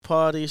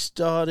party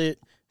started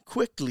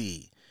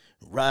quickly.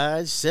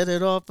 Right, set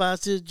it off, I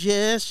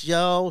suggest,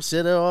 y'all.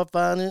 Set it off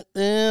on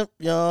it,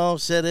 y'all.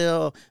 Set it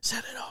off,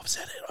 set it off,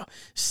 set it off,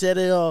 set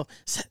it off,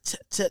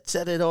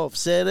 set it off,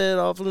 set it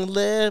off on the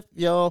left,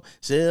 y'all.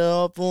 Set it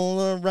off on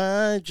the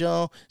right,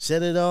 y'all.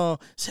 Set it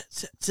off, set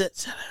it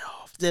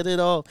off, set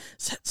it off,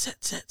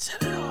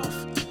 set it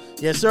off.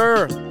 Yes,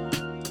 sir.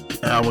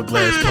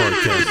 Hourglass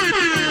Podcast.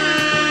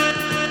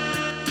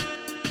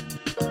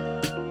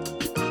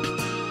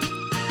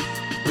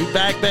 We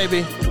back,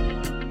 baby.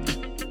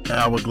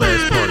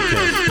 Hourglass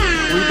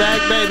Podcast. We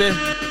back, baby.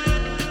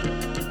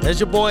 That's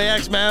your boy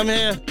X, man. I'm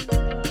here.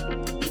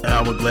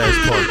 Hourglass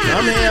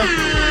Podcast.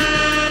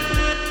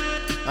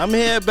 I'm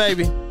here,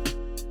 baby.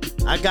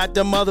 I got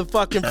the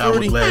motherfucking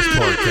fruity. Hourglass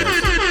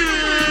Podcast.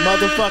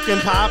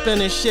 Motherfucking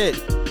popping and shit.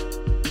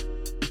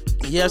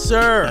 Yes,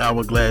 sir.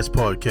 Hourglass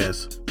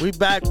Podcast. We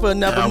back for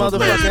another Hourglass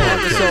motherfucking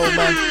Podcast. episode,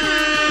 man.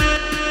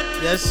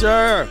 Yes,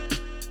 sir.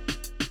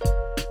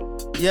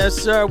 Yes,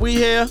 sir. We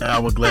here.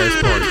 Hourglass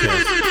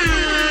Podcast.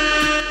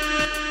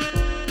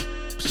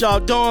 What y'all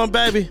doing,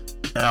 baby?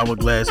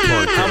 Hourglass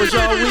Podcast. How was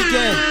y'all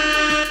weekend?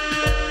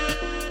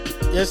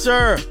 Yes,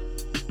 sir.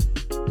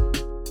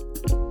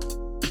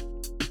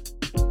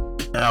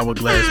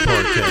 Hourglass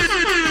Podcast.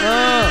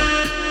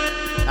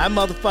 That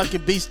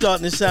motherfucking beat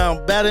starting to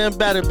sound better and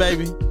better,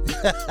 baby.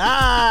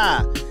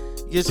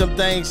 Get some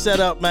things set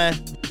up, man.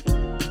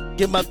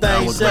 Get my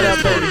things set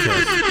up, baby.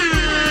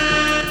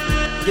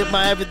 Podcast. Get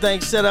my everything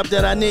set up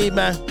that I need,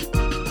 man.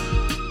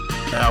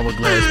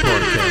 Hourglass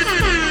Podcast.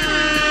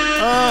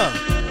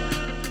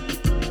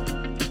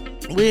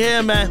 We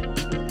here, man.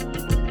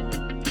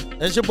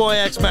 That's your boy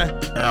X, man.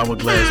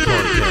 Hourglass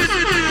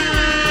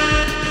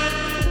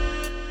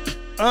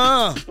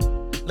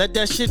Podcast. Let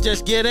that shit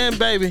just get in,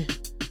 baby.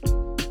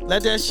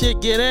 Let that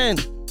shit get in.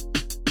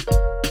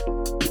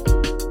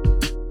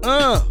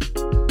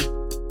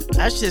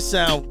 That shit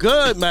sound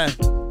good, man.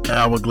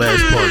 Hourglass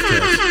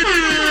Podcast.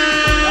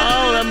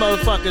 Oh, that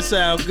motherfucker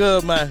sound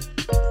good, man.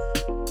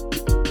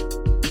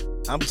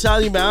 I'm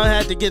telling you, man, I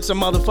had to get some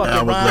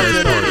motherfucking rhymes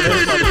in on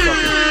this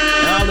motherfucker.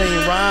 I don't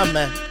even rhyme,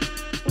 man.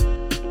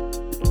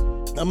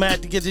 I'm gonna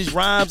have to get these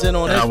rhymes in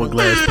on this one.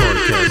 Hourglass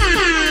Podcast.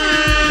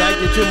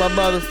 Thank you to my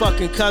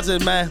motherfucking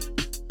cousin, man.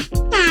 Yo,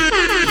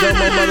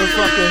 my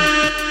motherfucking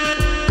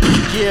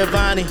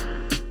Giovanni.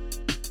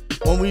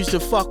 When we used to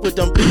fuck with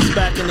them beats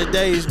back in the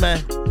days,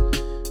 man.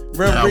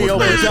 Rio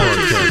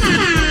Productions.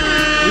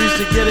 We used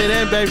to get it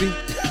in, baby.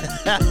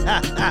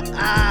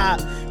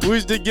 We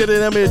used to get it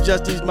in and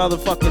adjust these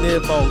motherfucking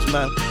earphones,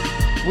 man.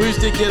 We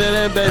used to get it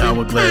in, baby.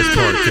 Hourglass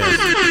Podcast.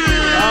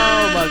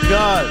 Oh my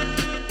God.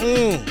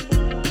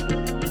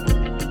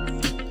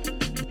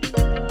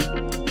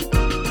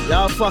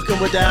 Y'all fucking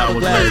with the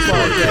Hourglass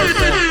Podcast,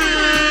 man.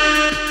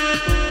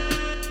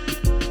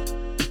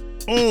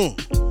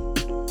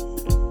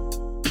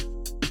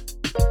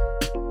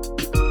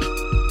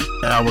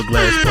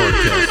 Hourglass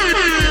Podcast.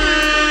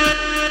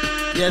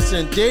 Yes,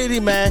 indeedy,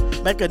 man.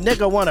 Make a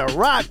nigga wanna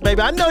rock,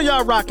 baby. I know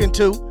y'all rocking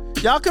too.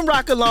 Y'all can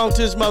rock along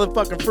to this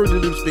motherfucking Fruity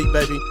Loops beat,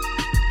 baby.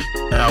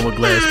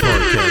 Hourglass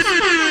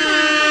Podcast.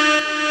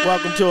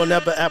 Welcome to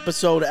another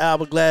episode of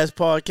Hourglass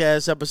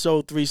Podcast,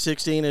 episode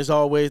 316. As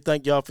always,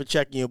 thank y'all for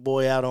checking your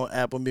boy out on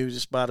Apple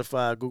Music,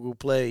 Spotify, Google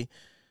Play.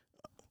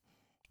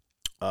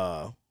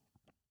 All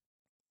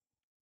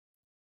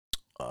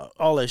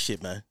that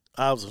shit, man.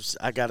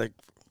 I gotta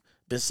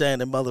been saying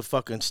the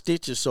motherfucking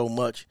Stitcher so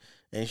much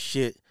and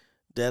shit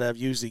that I've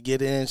usually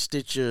get in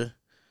Stitcher,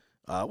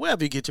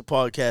 wherever you get your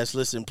podcast,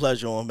 listen,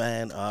 pleasure on,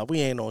 man. We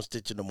ain't on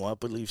Stitcher no more. I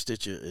believe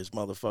Stitcher is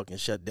motherfucking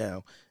shut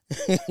down.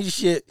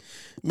 Shit.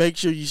 Make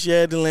sure you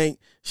share the link,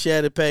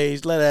 share the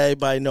page, let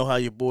everybody know how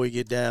your boy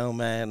get down,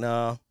 man.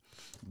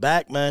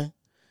 Back, man.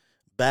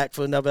 Back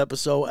for another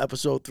episode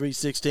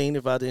 316,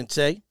 if I didn't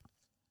say.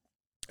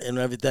 And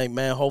everything,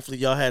 man. Hopefully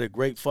y'all had a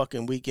great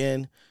fucking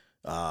weekend.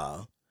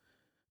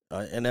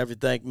 And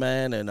everything,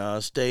 man,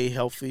 and stay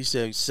healthy,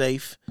 stay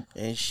safe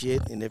and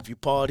shit. And if you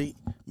party,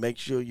 make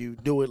sure you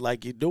do it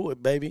like you do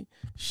it, baby.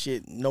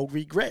 Shit, no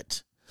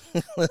regrets.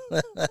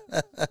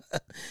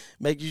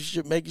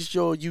 making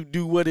sure you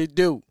do what it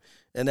do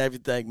and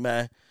everything,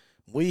 man.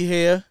 We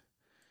here.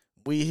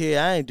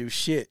 I ain't do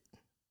shit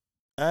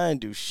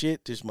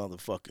this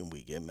motherfucking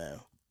weekend, man.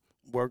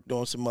 Worked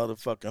on some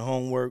motherfucking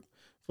homework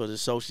for the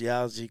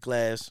sociology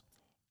class.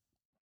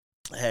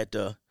 Had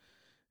the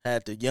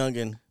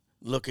youngin'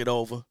 look it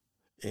over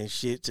and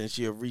shit since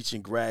you're a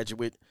recent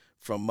graduate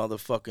from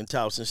motherfucking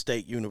Towson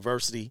State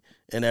University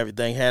and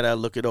everything. Had I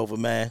look it over,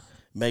 man.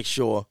 Make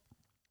sure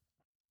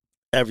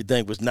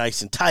everything was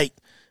nice and tight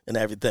and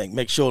everything.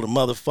 Make sure the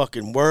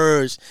motherfucking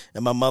words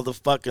and my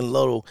motherfucking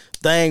little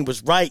thing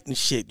was right and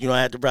shit. You know,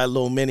 I had to write a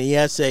little mini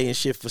essay and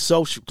shit for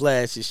social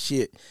class and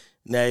shit.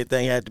 And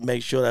everything, I had to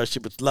make sure that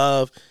shit was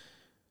love.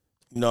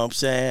 You know what I'm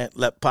saying?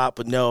 Let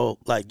Papa know,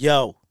 like,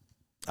 yo,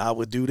 I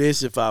would do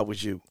this if I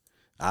was you.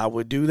 I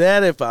would do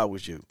that if I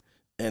was you.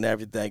 And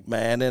everything,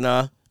 man.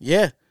 And,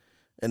 yeah.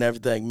 And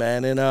everything,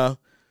 man. And,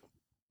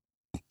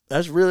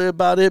 that's really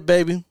about it,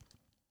 baby.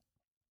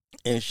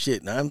 and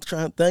shit. Now I'm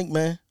trying to think,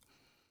 man.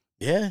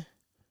 Yeah,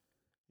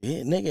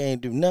 nigga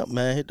ain't do nothing,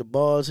 man. Hit the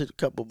bars, hit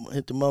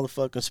the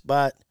motherfucking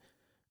spot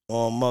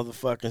on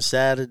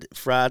motherfucking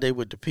Friday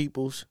with the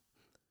peoples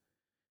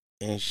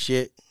and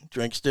shit.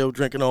 Still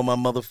drinking on my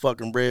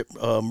motherfucking red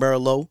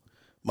Merlot,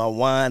 my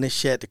wine and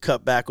shit. To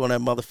cut back on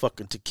that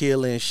motherfucking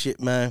tequila and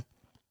shit, man.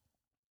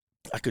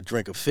 I could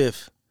drink a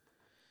fifth.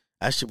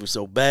 That shit was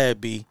so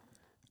bad, B.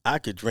 I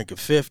could drink a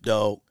fifth,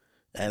 dog.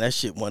 And that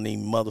shit wasn't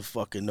even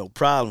motherfucking no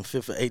problem.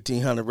 Fifth of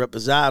 1800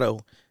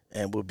 Reposado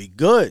and would be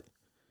good.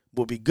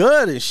 Would be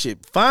good and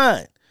shit,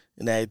 fine.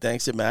 And everything.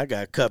 Said, man, I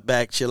got to cut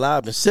back, chill out.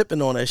 I've been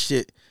sipping on that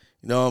shit.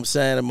 You know what I'm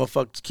saying? That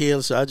motherfucking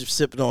tequila. So I just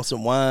sipping on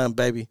some wine,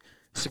 baby.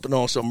 Sipping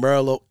on some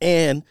Merlot.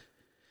 And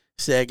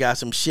said, got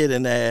some shit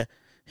in there.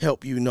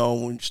 Help you know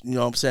what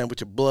I'm saying, with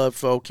your blood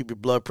flow. Keep your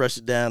blood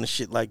pressure down and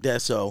shit like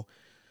that. So,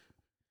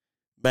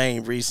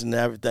 main reason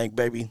and everything,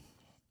 baby.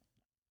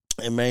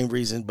 And main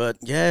reason, but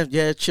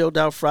yeah, chilled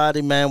out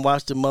Friday, man.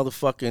 Watched the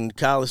motherfucking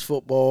college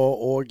football,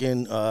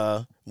 Oregon,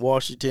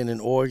 Washington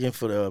and Oregon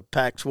for the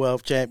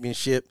Pac-12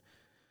 championship.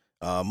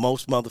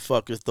 Most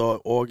motherfuckers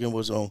thought Oregon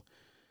was on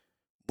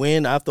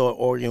win. I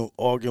thought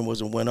Oregon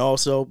was a win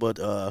also, but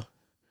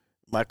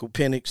Michael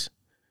Penix,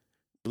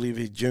 believe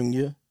he's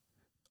junior,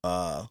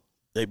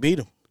 they beat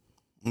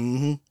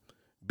him.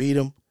 Beat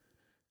him,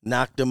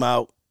 knocked him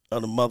out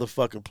of the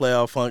motherfucking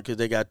playoff hunt because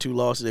they got 2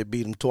 losses. They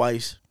beat him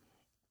twice.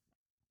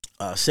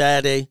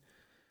 Saturday,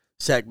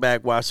 sat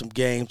back, watched some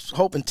games,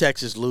 hoping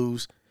Texas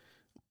lose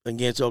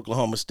against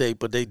Oklahoma State,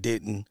 but they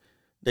didn't.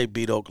 They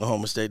beat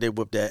Oklahoma State. They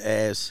whipped their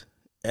ass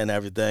and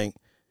everything.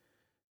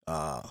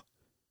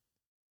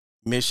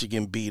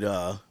 Michigan beat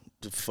the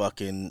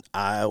fucking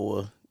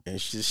Iowa, and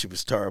she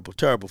was terrible.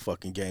 Terrible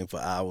fucking game for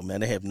Iowa,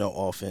 man. They have no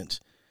offense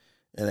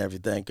and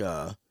everything.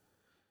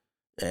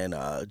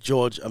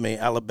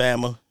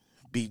 Alabama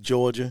beat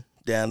Georgia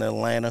down in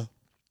Atlanta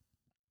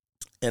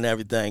and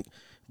everything.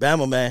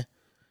 Bama, man,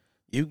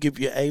 you give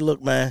your, hey,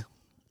 look, man,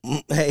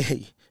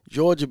 hey,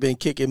 Georgia been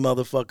kicking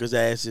motherfuckers'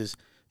 asses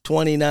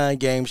 29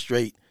 games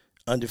straight,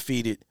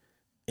 undefeated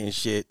and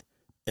shit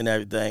and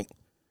everything.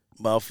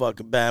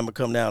 Motherfucking Bama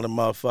come down to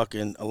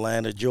motherfucking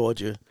Atlanta,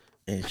 Georgia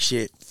and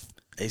shit.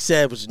 They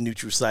said it was a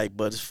neutral site,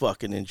 but it's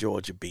fucking in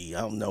Georgia, B.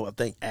 I don't know. I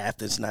think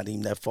Athens not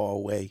even that far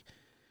away.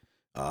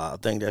 I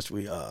think that's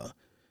where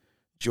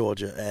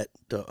Georgia at,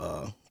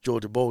 the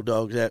Georgia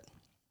Bulldogs at.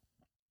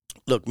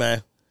 Look,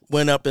 man.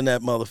 Went up in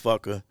that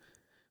motherfucker.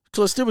 It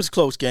was a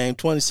close game,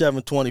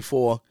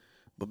 27-24.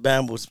 But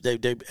Bama was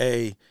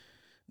a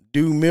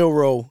Dude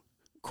Milroe,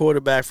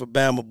 quarterback for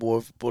Bama,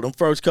 boy. For them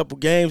first couple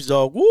games,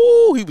 dog,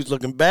 woo, he was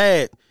looking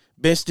bad.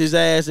 Benched his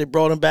ass. They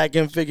brought him back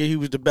in, figured he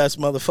was the best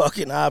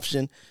motherfucking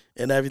option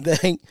and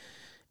everything.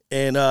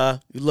 And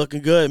he's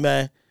looking good,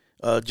 man.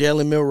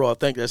 Jalen Milroe, I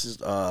think that's his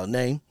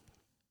name.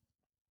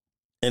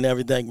 And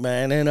everything,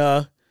 man.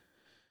 And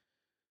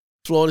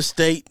Florida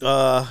State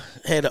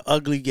had an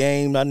ugly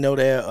game. I know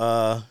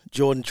that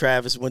Jordan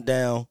Travis went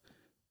down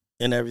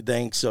and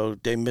everything, so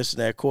they missing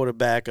their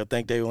quarterback. I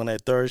think they were on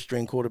that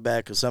third-string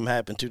quarterback because something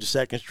happened to the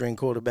second-string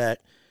quarterback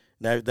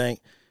and everything.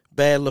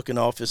 Bad-looking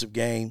offensive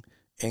game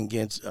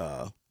against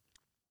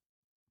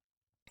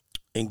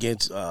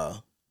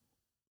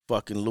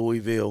fucking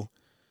Louisville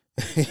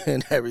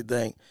and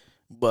everything.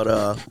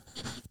 But,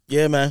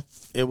 yeah, man,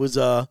 it was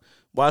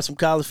watch some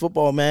college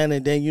football, man,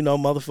 and then,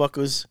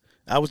 motherfuckers –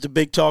 I was the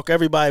big talk.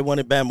 Everybody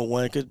wanted Bama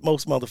win because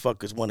most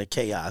motherfuckers wanted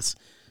chaos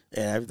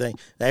and everything.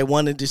 They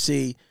wanted to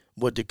see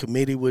what the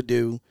committee would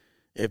do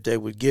if they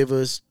would give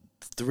us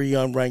 3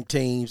 unranked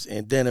teams,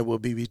 and then it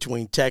would be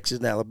between Texas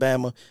and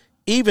Alabama.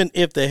 Even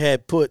if they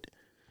had put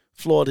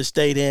Florida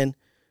State in,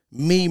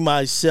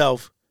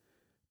 myself,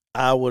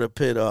 I would have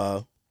put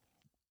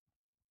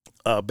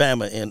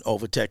Bama in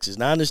over Texas.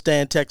 Now, I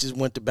understand Texas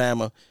went to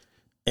Bama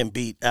and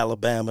beat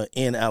Alabama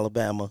in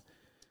Alabama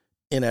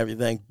and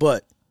everything,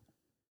 but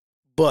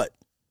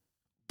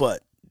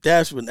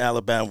that's when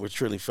Alabama was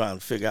truly trying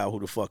to figure out who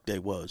the fuck they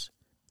was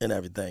and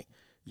everything.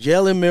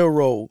 Jalen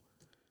Milroe,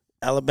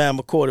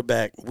 Alabama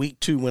quarterback, week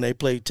 2 when they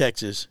played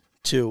Texas,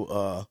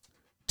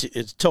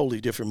 it's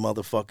totally different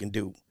motherfucking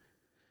dude.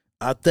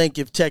 I think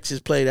if Texas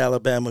played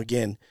Alabama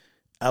again,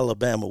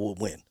 Alabama would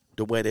win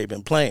the way they've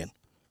been playing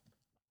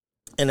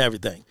and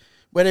everything.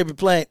 Where they've been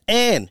playing,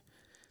 and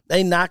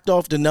they knocked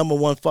off the number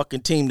 1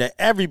 fucking team that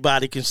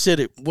everybody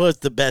considered was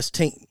the best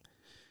team.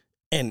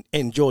 And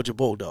Georgia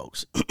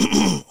Bulldogs,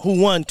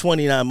 who won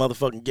 29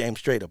 motherfucking games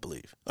straight, I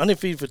believe.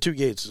 Undefeated for 2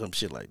 years or some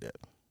shit like that.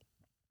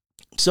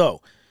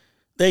 So,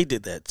 they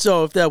did that.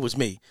 So, if that was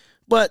me.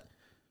 But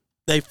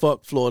they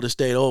fucked Florida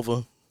State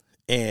over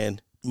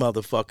and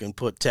motherfucking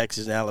put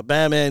Texas and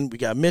Alabama in. We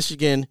got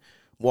Michigan,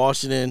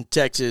 Washington,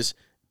 Texas,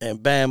 and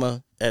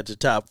Bama at the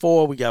top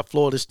 4. We got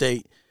Florida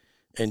State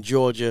and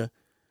Georgia.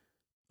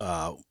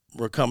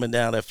 We're coming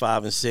down at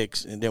 5 and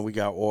 6. And then we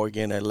got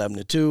Oregon at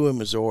 11-2 and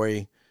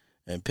Missouri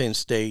and Penn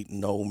State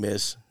and Ole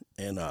Miss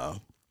and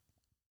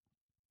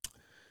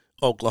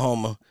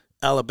Oklahoma.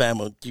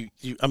 Alabama,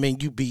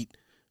 you beat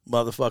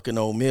motherfucking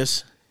Ole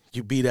Miss.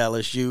 You beat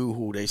LSU,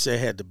 who they say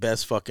had the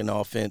best fucking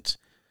offense.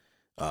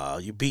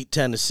 You beat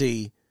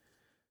Tennessee.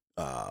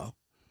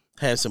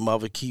 Had some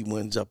other key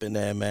wins up in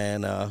there,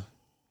 man.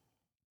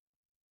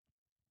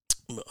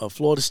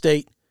 Florida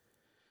State,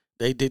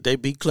 they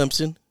beat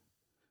Clemson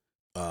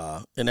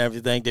and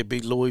everything. They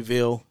beat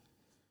Louisville.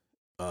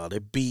 They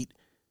beat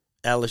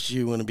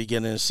LSU in the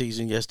beginning of the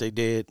season. Yes, they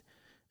did,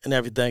 and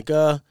everything.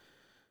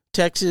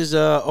 Texas,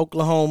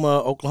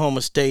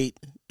 Oklahoma State,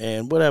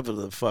 and whatever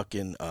the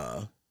fucking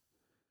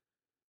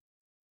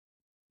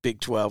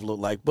Big 12 look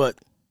like. But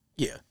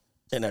yeah,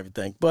 and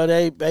everything. But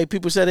hey,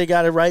 people say they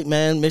got it right,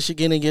 man.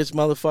 Michigan against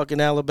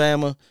motherfucking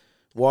Alabama.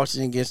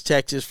 Washington against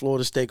Texas.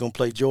 Florida State going to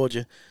play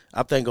Georgia.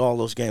 I think all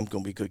those games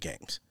going to be good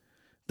games.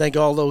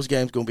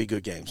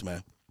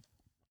 Man.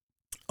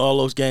 All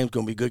those games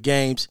going to be good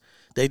games.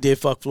 They did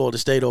fuck Florida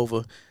State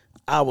over.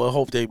 I would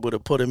hope they would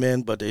have put them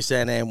in, but they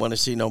said they didn't want to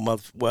see no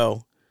mother.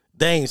 Well,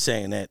 they ain't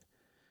saying that.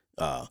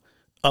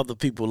 Other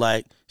people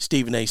like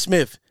Stephen A.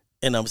 Smith,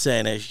 and I'm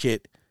saying that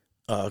shit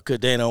because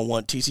they don't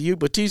want TCU.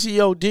 But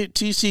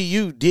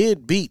TCU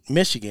did beat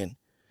Michigan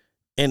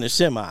in the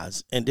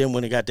semis, and then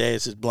when they got their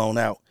asses blown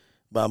out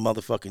by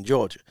motherfucking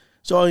Georgia.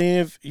 So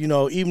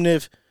even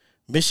if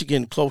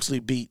Michigan closely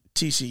beat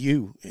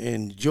TCU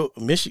and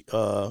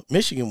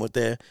Michigan went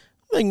there,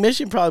 I think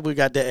Michigan probably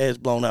got their ass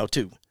blown out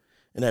too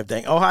and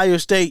everything. Ohio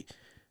State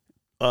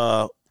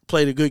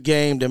played a good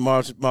game. Then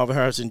Marvin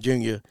Harrison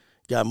Jr.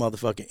 got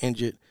motherfucking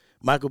injured.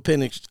 Michael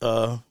Penix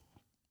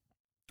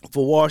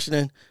for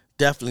Washington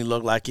definitely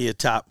looked like he a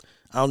top.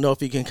 I don't know if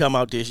he can come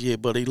out this year,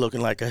 but he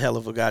looking like a hell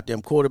of a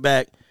goddamn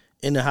quarterback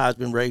in the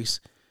Heisman race.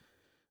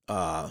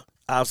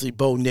 Obviously,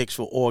 Bo Nix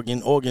for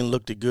Oregon. Oregon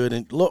looked good,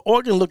 and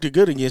Oregon looked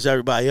good against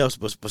everybody else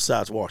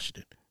besides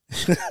Washington.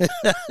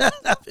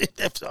 I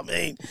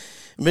mean,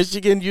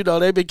 Michigan,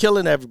 they've been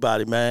killing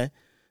everybody, man.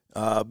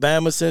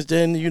 Bama since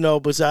then,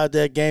 besides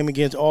that game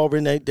against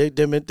Auburn, they've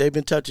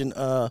been touching.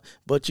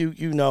 But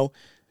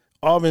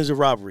Auburn's a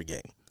rivalry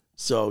game,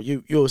 so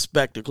you'll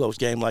expect a close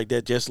game like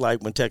that, just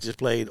like when Texas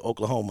played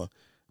Oklahoma.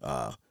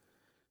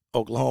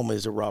 Oklahoma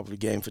is a rivalry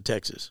game for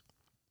Texas.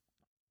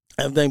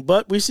 Everything,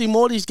 but we see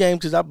more of these games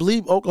because I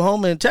believe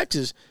Oklahoma and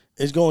Texas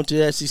is going to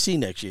the SEC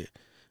next year.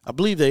 I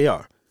believe they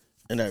are,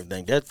 and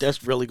everything.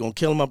 That's really going to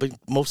kill them. I believe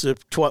most of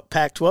the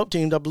Pac-12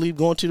 teams, I believe,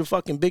 going to the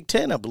fucking Big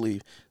 10, I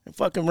believe, and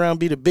fucking around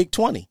be the Big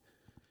 20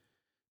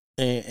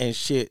 and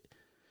shit.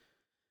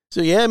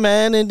 So yeah,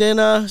 man, and then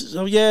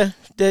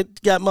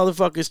that got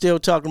motherfuckers still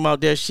talking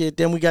about that shit.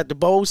 Then we got the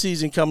bowl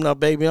season coming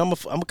up, baby. I'm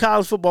a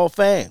college football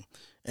fan.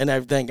 And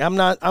everything. I'm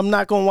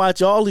not gonna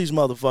watch all these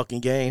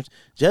motherfucking games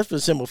just for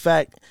the simple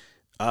fact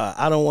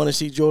I don't want to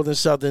see Georgia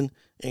Southern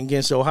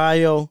against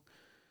Ohio,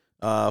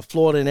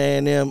 Florida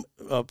and A&M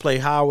play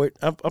Howard.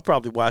 I'll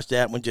probably watch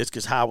that one just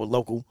because Howard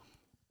local.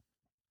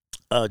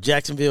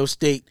 Jacksonville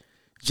State,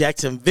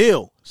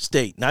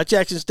 not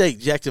Jackson State.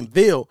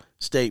 Jacksonville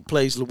State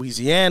plays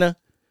Louisiana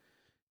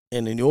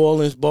in the New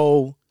Orleans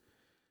Bowl.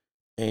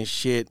 And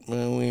shit,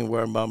 man, we ain't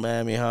worried about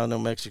Miami, Honda,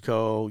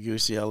 Mexico,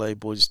 UCLA,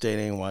 Boise State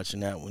ain't watching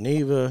that one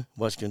either.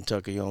 West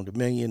Kentucky on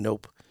Dominion,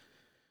 nope.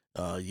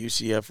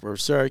 UCF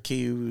versus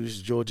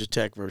Syracuse, Georgia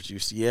Tech versus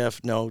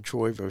UCF, no.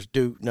 Troy versus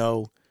Duke,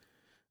 no.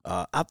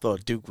 I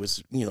thought Duke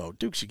was,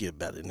 Duke should get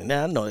better than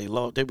that. I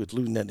know they was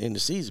losing that in the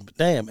season, but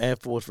damn, Air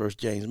Force versus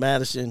James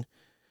Madison,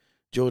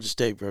 Georgia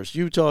State versus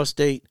Utah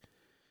State,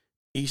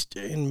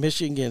 Eastern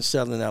Michigan against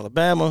Southern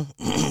Alabama,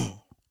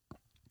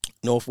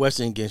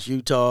 Northwestern against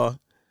Utah,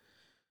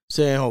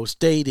 San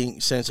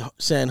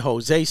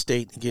Jose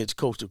State against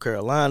Coastal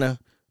Carolina,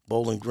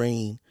 Bowling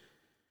Green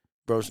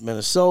versus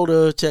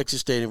Minnesota, Texas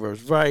State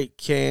versus Wright,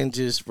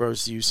 Kansas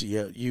versus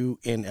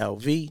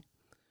UNLV,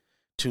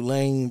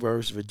 Tulane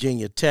versus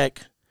Virginia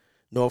Tech,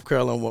 North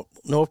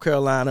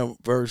Carolina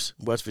versus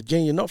West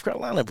Virginia. North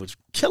Carolina was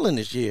killing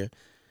this year,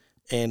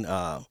 and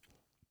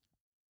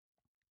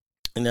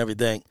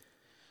everything.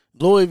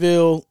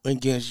 Louisville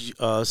against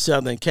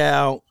Southern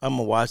Cal. I'm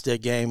gonna watch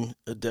that game.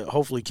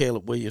 Hopefully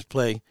Caleb Williams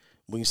play.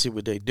 We can see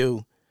what they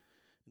do.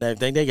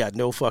 They got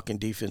no fucking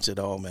defense at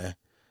all, man.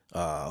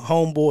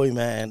 Homeboy,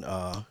 man,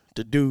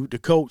 the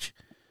coach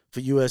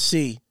for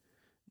USC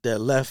that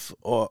left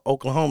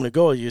Oklahoma to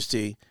go to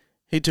USC,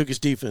 he took his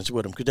defense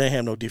with him because they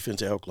have no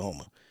defense at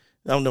Oklahoma.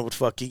 I don't know what the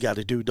fuck he got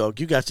to do, dog.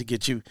 You got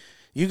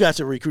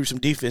to recruit some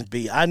defense,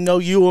 B. I know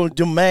you're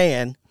the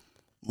man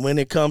when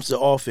it comes to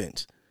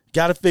offense.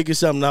 Got to figure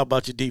something out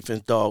about your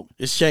defense, dog.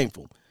 It's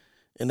shameful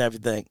and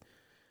everything.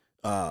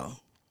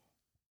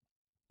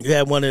 You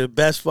had one of the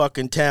best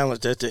fucking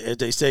talents, as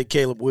they say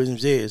Caleb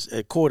Williams is,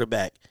 at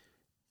quarterback.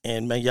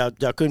 And, man, y'all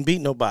couldn't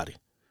beat nobody.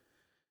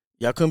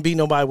 Y'all couldn't beat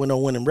nobody with no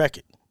winning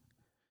record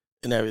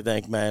and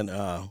everything,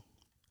 man.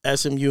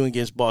 SMU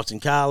against Boston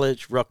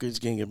College, Rutgers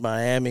against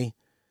Miami,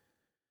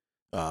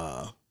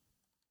 NC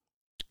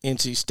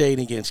State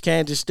against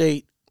Kansas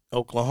State,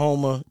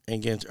 Oklahoma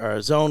against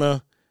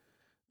Arizona.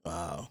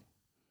 I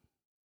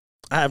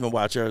haven't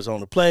watched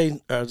Arizona play.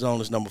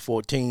 Arizona's number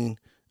 14.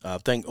 I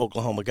think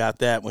Oklahoma got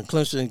that. When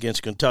Clemson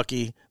against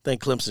Kentucky, I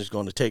think Clemson's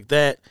going to take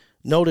that.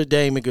 Notre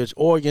Dame against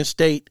Oregon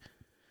State.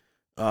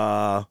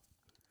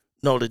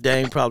 Notre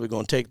Dame probably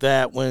going to take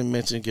that win.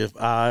 Mention against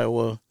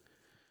Iowa.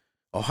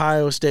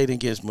 Ohio State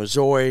against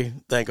Missouri.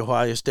 I think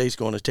Ohio State's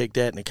going to take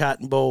that in the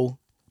Cotton Bowl.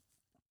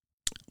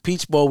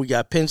 Peach Bowl, we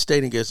got Penn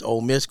State against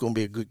Ole Miss. Going to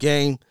be a good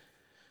game.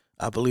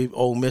 I believe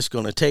Ole Miss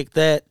going to take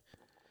that.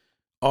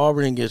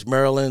 Auburn against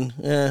Maryland.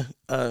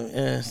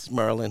 It's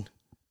Maryland.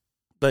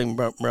 I think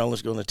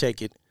Maryland's going to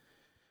take it.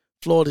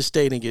 Florida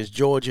State against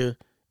Georgia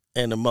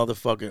and the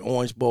motherfucking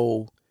Orange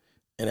Bowl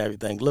and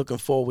everything. Looking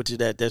forward to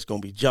that. That's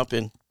going to be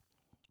jumping.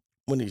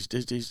 When is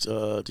this?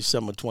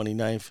 December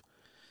 29th.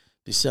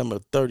 December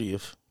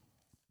 30th.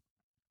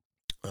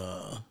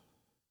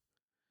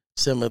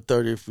 December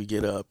 30th, we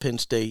get Penn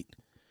State,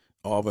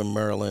 Auburn,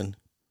 Maryland,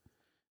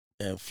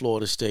 and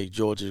Florida State,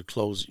 Georgia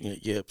close.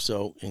 Yep.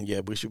 So, and yeah,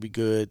 we should be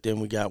good. Then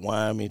we got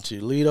Wyoming,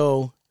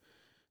 Toledo.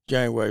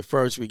 January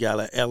 1st, we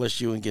got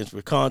LSU against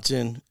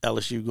Wisconsin.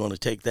 LSU going to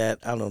take that.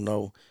 I don't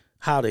know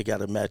how they got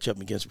to match up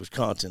against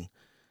Wisconsin.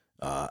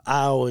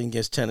 Iowa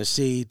against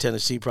Tennessee.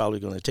 Tennessee probably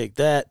going to take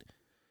that.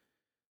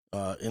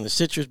 In the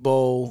Citrus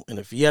Bowl, in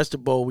the Fiesta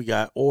Bowl, we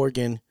got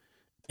Oregon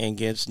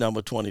against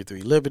number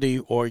 23 Liberty.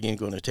 Oregon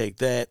going to take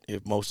that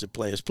if most of the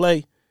players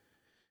play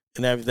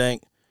and everything.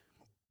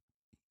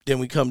 Then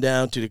we come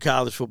down to the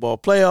college football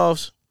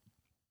playoffs.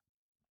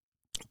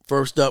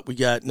 First up, we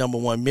got number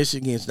 1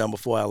 Michigan against number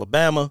 4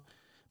 Alabama.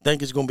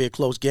 Think it's going to be a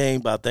close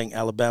game, but I think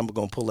Alabama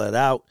going to pull that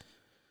out.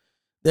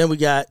 Then we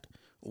got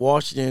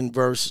Washington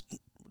versus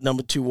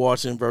number 2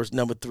 Washington versus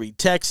number 3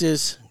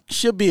 Texas.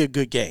 Should be a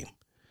good game.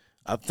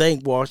 I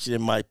think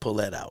Washington might pull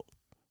that out.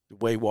 The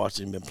way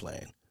Washington been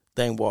playing. I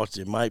think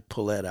Washington might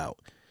pull that out.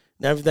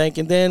 And everything.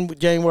 And then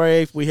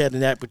January 8th, we had the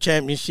National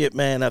Championship,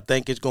 man. I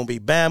think it's going to be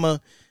Bama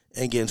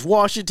against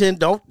Washington.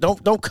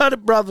 Don't cut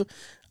it, brother.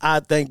 I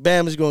think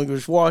Bama's going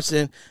against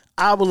Washington.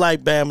 I would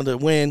like Bama to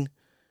win.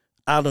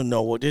 I don't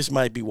know. Well, this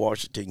might be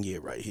Washington year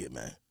right here,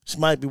 man. This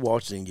might be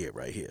Washington year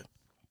right here.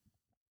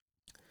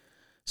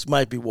 This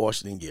might be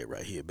Washington year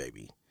right here,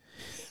 baby.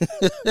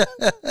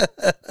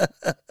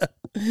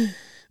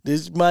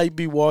 This might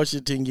be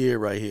Washington year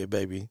right here,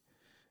 baby.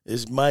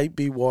 This might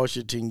be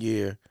Washington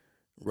year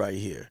right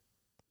here.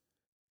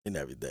 And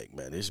everything,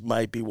 man. This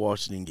might be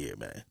Washington year,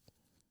 man.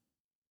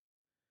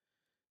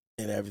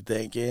 And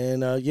everything.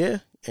 And, yeah.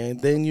 And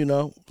then,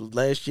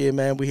 last year,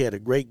 man, we had a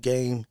great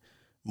game.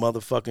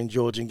 Motherfucking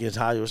Georgia against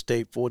Ohio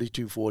State,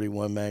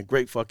 42-41, man.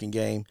 Great fucking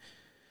game.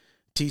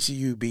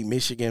 TCU beat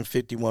Michigan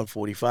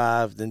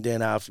 51-45. And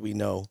then after we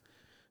know,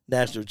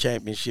 national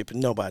championship,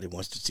 and nobody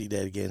wants to see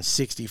that again.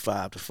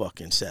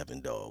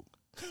 65-7, dog.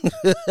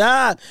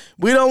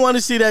 We don't want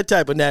to see that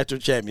type of national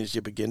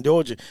championship again.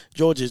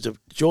 Georgia's a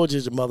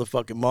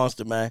motherfucking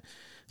monster, man.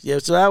 Yeah,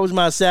 so that was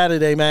my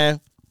Saturday,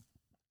 man.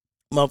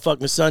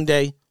 Motherfucking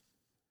Sunday,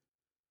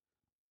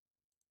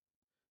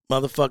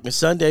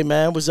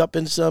 man, was up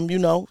in some,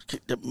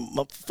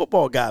 the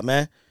football guy,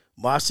 man.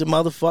 Watching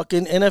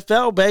motherfucking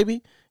NFL,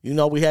 baby.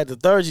 We had the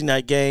Thursday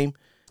night game.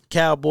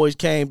 Cowboys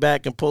came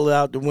back and pulled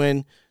out the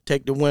win,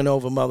 take the win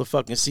over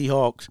motherfucking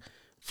Seahawks,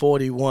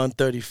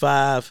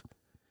 41-35.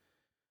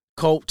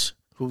 Colts,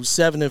 who's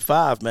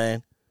 7-5,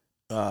 man,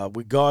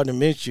 with Gardner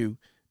Minshew,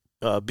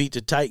 beat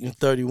the Titans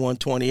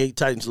 31-28.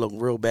 Titans look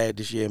real bad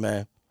this year,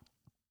 man.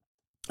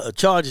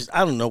 Chargers,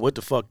 I don't know what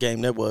the fuck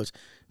game that was.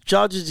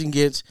 Chargers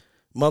against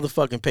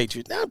motherfucking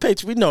Patriots. Now,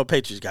 Patriots, we know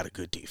Patriots got a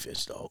good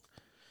defense, dog.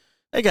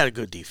 They got a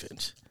good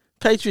defense.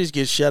 Patriots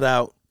get shut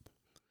out.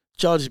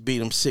 Chargers beat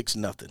them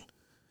 6-0.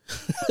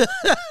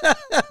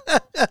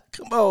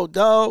 Come on,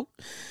 dog.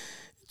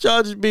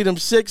 Chargers beat them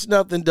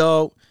 6-0,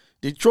 dog.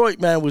 Detroit,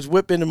 man, was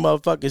whipping the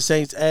motherfucking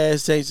Saints'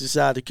 ass. Saints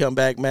decided to come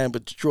back, man,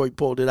 but Detroit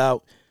pulled it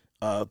out.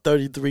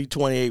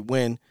 33-28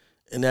 win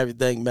and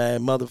everything, man.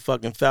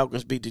 Motherfucking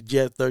Falcons beat the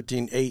Jets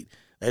 13-8.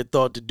 They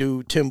thought the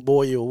dude, Tim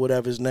Boyle or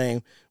whatever his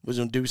name, was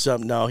going to do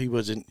something. No, he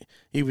wasn't.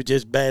 He was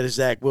just bad as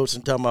Zach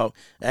Wilson, talking about,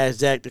 asked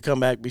Zach to come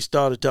back, be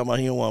started, talking about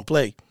he don't want to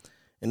play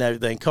and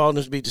everything.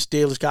 Cardinals beat the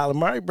Steelers. Kyler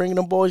Murray, bringing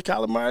them boys.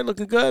 Kyler Murray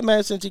looking good,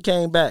 man, since he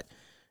came back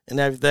and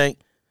everything.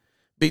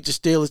 Beat the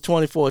Steelers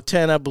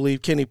 24-10. I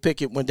believe Kenny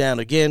Pickett went down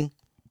again.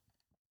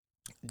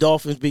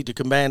 Dolphins beat the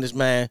Commanders,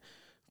 man,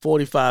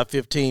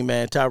 45-15,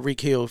 man.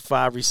 Tyreek Hill,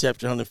 5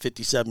 receptions,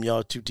 157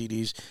 yards, 2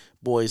 TDs.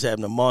 Boys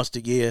having a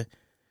monster year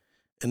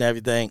and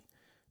everything.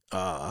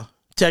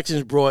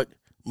 Texans brought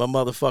my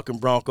motherfucking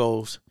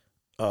Broncos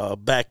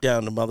back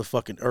down to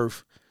motherfucking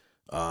earth.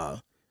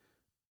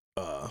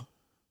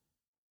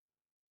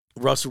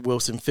 Russell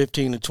Wilson,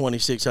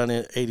 15-26,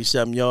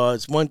 187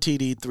 yards, 1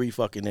 TD, 3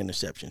 fucking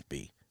interceptions,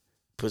 B.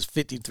 Plus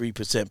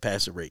 53%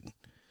 passer rating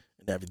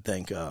and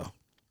everything.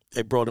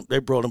 They brought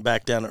him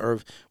back down to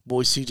earth.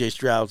 Boy, CJ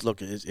Stroud's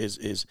looking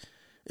is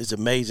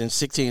amazing.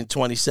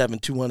 16-27,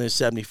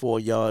 274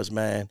 yards,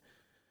 man.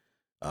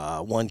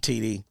 1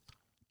 TD.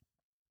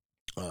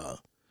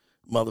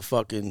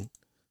 Motherfucking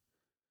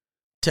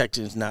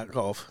Texans knock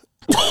off.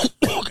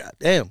 God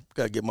damn,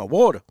 gotta get my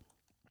water.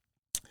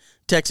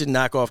 Texans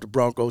knock off the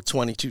Broncos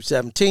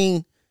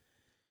 22-17.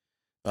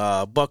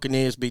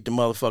 Buccaneers beat the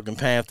motherfucking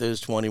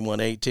Panthers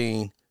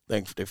 21-18.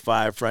 Think they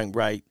fired Frank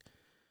Wright.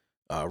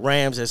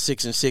 Rams at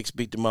 6-6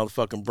 beat the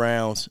motherfucking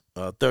Browns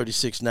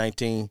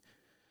 36-19.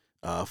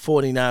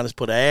 49ers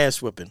put an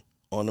ass whipping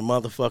on the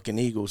motherfucking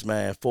Eagles,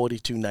 man.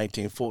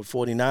 42-19.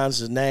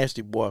 49ers is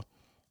nasty, boy.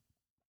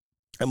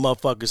 That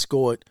motherfucker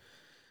scored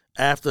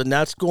after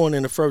not scoring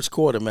in the first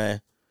quarter,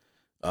 man.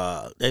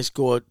 They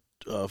scored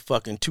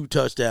fucking 2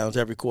 touchdowns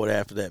every quarter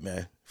after that,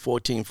 man.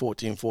 14,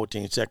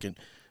 second,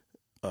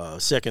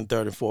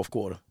 third, and fourth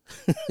quarter.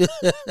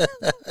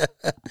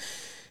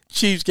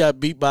 Chiefs got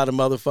beat by the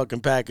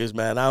motherfucking Packers,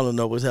 man. I don't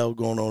know what's hell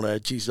going on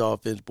at Chiefs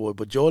offense, boy.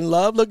 But Jordan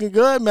Love looking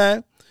good,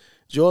 man.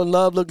 Jordan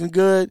Love looking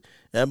good.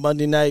 That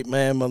Monday night,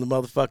 man, the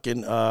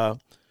motherfucking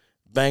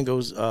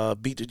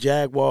Bengals beat the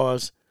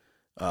Jaguars.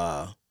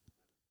 Trevor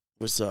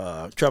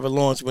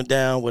Lawrence went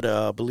down with,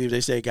 I believe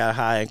they say he got a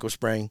high ankle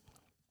sprain.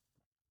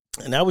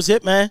 And that was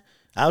it, man.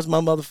 That was my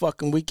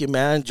motherfucking weekend,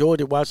 man. I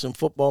enjoyed it. Watched some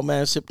football,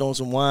 man. Sipped on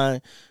some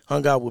wine.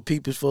 Hung out with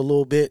peepers for a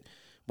little bit.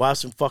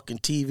 Watched some fucking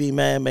TV,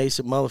 man. Made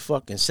some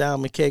motherfucking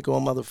salmon cake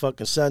on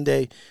motherfucking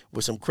Sunday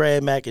with some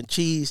crab mac and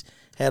cheese.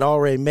 Had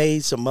already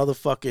made some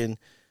motherfucking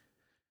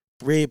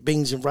red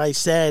beans and rice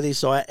Saturday,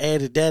 so I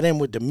added that in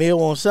with the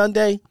meal on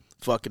Sunday.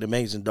 Fucking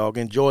amazing, dog.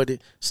 Enjoyed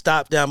it.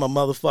 Stopped down my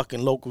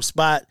motherfucking local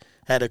spot.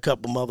 Had a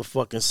couple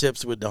motherfucking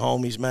sips with the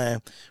homies,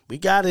 man. We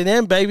got it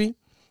in, baby.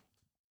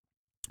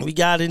 We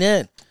got it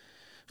in.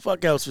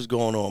 Fuck else was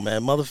going on,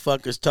 man.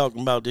 Motherfuckers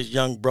talking about this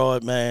young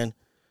broad, man,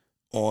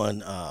 on,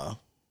 let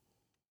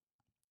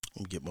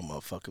me get my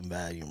motherfucking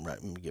volume right.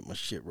 Let me get my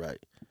shit right.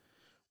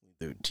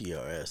 Through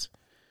TRS.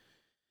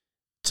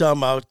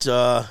 Talking about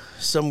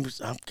some,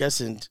 I'm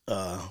guessing,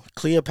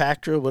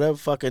 Cleopatra, whatever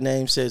fucking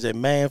name, says a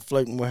man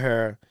flirting with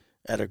her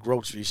at a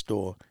grocery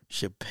store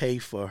should pay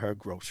for her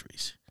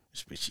groceries.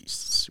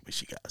 That's what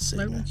she got to say.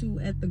 Flirt with you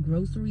at the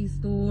grocery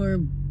store,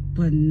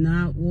 but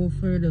not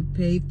offer to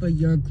pay for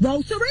your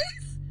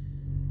groceries?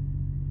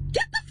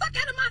 Get the fuck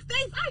out of my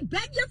face! I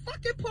beg your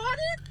fucking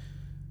pardon.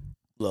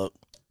 Look,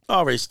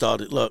 already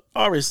started. One,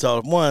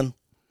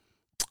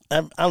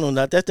 I don't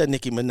know. That's that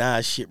Nicki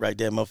Minaj shit right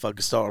there.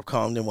 Motherfucker started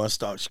calling. They want to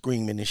start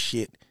screaming and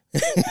shit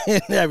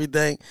and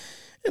everything.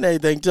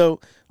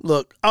 So,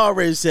 look, I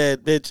already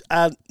said, bitch,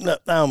 I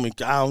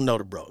don't know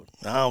the bro.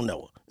 I don't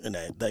know her and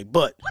everything.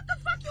 But what the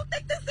fuck you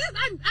think this is?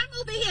 I'm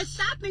over here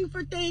shopping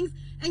for things,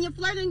 and you're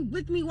flirting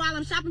with me while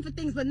I'm shopping for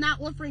things, but not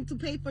offering to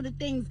pay for the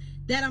things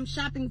that I'm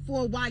shopping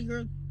for while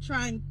you're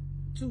trying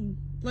to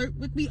flirt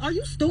with me. Are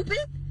you stupid?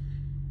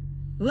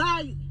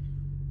 Like,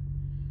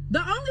 the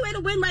only way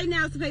to win right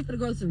now is to pay for the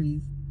groceries.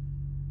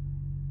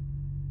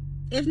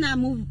 If not,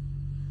 move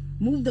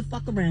the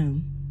fuck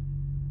around.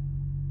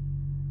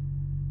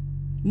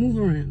 Move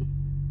around.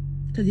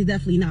 Because you're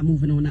definitely not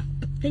moving on up.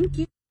 Thank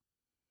you.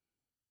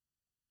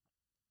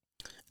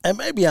 And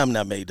maybe I'm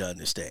not made to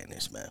understand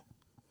this, man.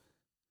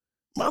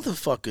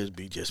 Motherfuckers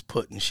be just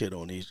putting shit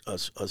on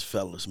us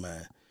fellas,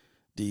 man.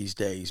 These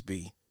days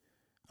be,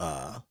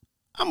 I'm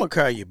gonna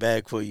carry your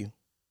bag for you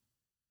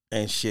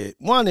and shit.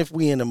 One, if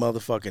we in the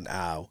motherfucking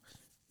aisle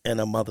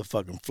and a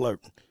motherfucking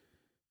flirting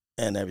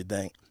and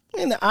everything.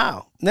 In the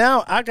aisle.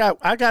 Now, I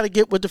gotta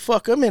get what the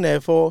fuck I'm in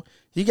there for.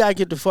 You gotta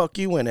get the fuck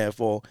you in there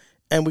for.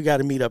 And we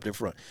gotta meet up in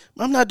front.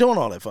 I'm not doing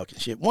all that fucking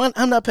shit. One,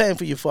 I'm not paying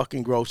for your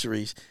fucking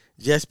groceries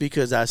just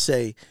because I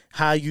say,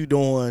 how you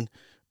doing?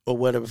 Or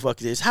whatever the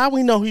fuck it is. How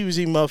we know he was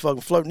even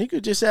motherfucking flirting? He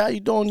could just say, how you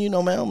doing,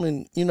 ma'am,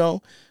 and,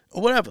 or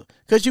whatever.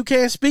 Because you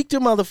can't speak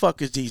to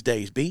motherfuckers these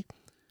days, B.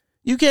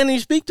 You can't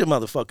even speak to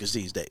motherfuckers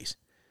these days.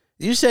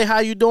 You say, how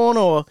you doing,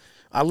 or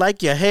I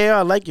like your hair,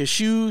 I like your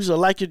shoes, I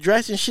like your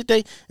dress and shit.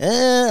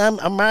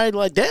 I'm married.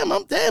 Like, damn,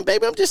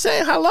 baby, I'm just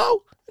saying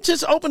hello.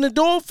 Just open the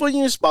door for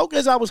you and spoke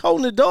as I was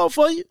holding the door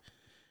for you.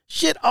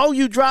 Shit, oh,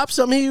 you dropped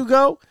something, here you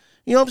go.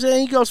 You know what I'm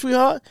saying? You go,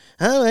 sweetheart.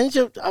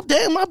 Oh,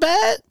 damn, my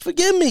bad.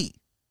 Forgive me.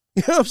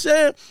 You know what I'm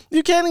saying?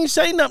 You can't even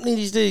say nothing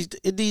these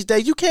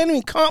days. You can't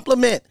even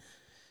compliment.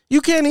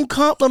 You can't even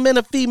compliment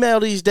a female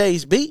these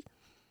days, B.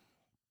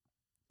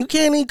 You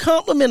can't even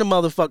compliment a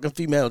motherfucking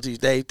female these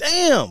days.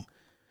 Damn.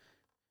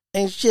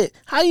 And shit.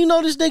 How you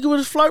know this nigga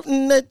was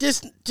flirting that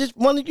just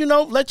wanted,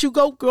 let you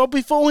go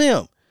before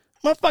him?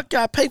 Motherfucker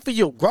gotta pay for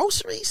your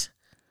groceries?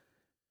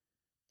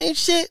 And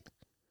shit.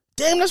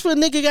 Damn, that's what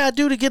a nigga gotta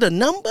do to get a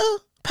number?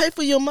 Pay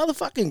for your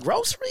motherfucking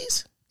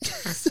groceries?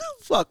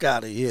 Fuck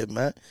out of here,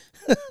 man.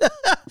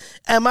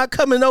 Am I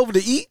coming over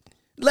to eat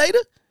later?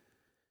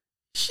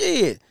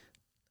 Shit.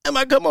 Am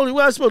I coming over?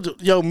 What am I supposed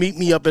to? Meet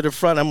me up at the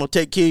front. I'm going to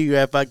take care of you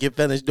after I get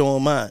finished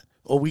doing mine.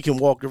 Or we can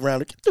walk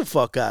around. Get the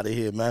fuck out of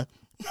here, man.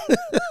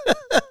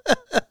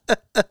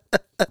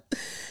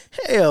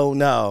 Hell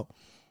no.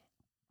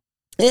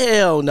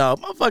 Hell no.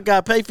 Motherfucker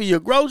got to pay for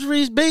your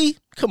groceries, B?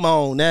 Come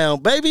on now,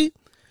 baby.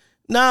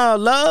 Nah,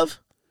 love.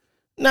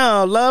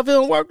 Nah, love, it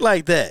don't work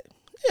like that.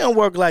 It don't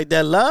work like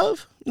that,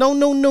 love.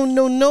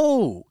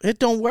 No. It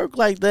don't work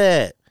like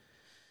that.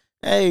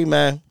 Hey,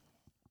 man.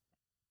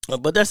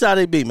 But that's how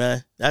they be,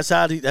 man. That's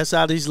how these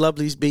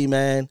lovelies be,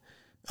 man.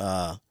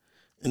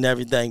 And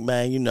everything,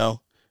 man.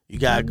 You You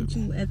got with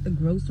you at the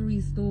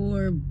grocery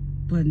store,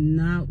 but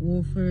not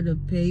offer to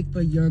pay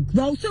for your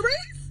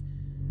groceries?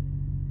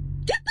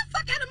 Get the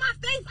fuck out of my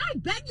face! I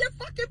beg your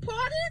fucking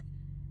pardon.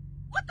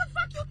 What the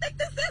fuck you think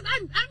this is?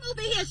 I'm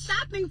over here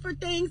shopping for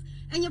things,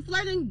 and you're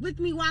flirting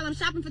with me while I'm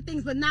shopping for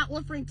things, but not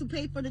offering to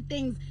pay for the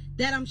things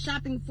that I'm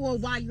shopping for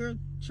while you're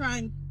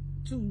trying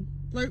to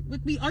flirt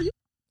with me. Are you?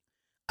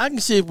 I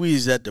can see if we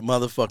was at the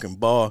motherfucking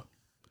bar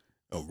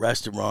or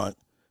restaurant,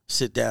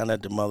 sit down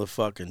at the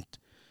motherfucking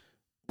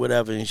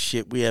whatever and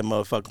shit. We had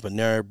motherfucking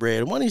Panera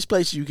Bread. One of these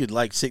places you could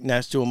like sit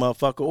next to a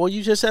motherfucker, or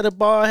you just at a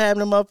bar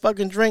having a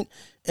motherfucking drink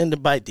and the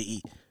bite to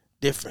eat.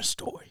 Different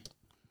story.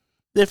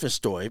 Different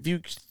story. If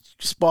you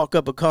spark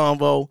up a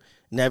convo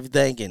and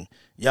everything, and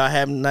y'all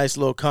having a nice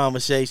little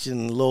conversation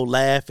and a little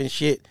laugh and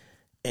shit,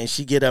 and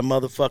she get her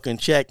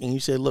motherfucking check, and you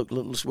say, look,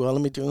 well,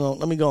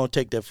 let me go and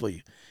take that for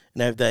you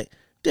and everything.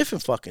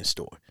 Different fucking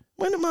story.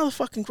 We're in the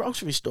motherfucking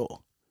grocery store.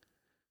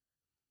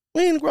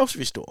 We're in the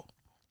grocery store.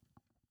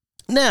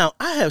 Now,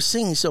 I have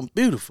seen some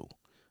beautiful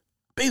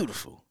black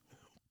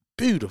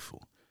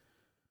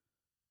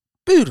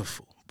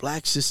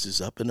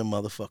sisters up in the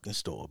motherfucking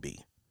store,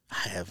 B.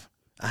 I have.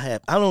 I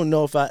don't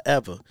know if I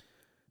ever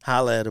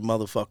holler at a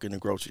motherfucker in the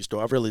grocery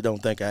store. I really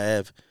don't think I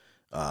have.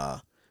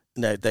 And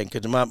everything,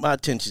 because my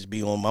attentions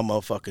be on my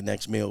motherfucking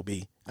next meal,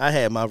 B. I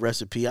had my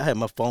recipe. I had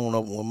my phone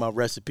open with my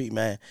recipe,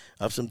 man,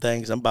 of some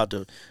things I'm about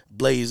to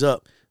blaze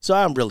up. So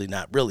I'm really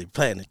not really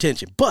paying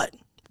attention. But,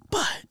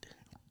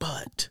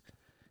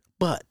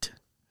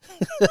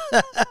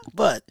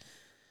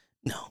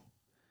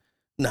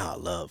 no,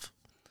 love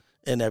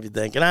and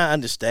everything. And I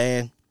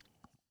understand.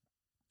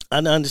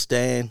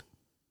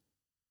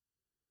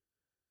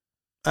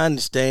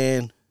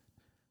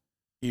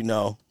 You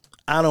know,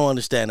 I don't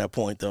understand that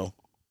point, though.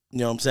 You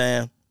know what I'm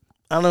saying?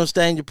 I don't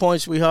understand your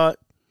point, sweetheart.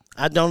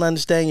 I don't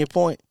understand your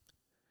point.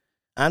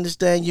 I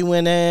understand you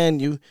in there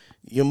and you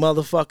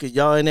motherfucker,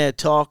 y'all in there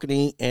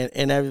talking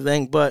and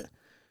everything, but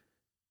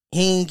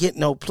he ain't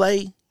getting no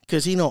play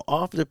because he don't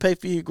offer to pay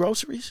for your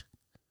groceries.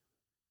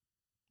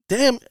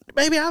 Damn,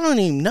 baby, I don't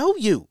even know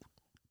you.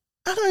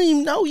 How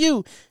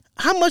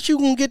much you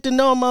gonna get to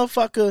know a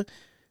motherfucker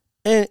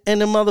in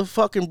the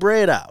motherfucking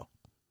bread aisle?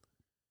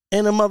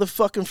 In the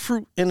motherfucking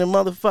fruit, in the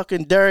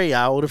motherfucking dairy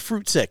aisle or the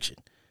fruit section?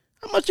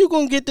 How much you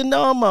gonna get to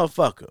know a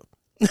motherfucker?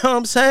 You know what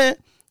I'm saying?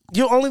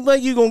 The only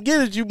thing you gonna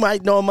get is you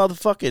might know a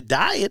motherfucking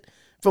diet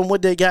from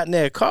what they got in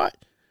their cart.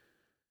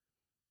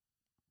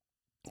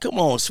 Come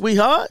on,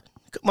 sweetheart.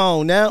 Come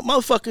on now.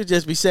 Motherfuckers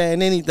just be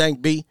saying anything,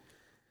 B,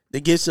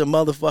 to get some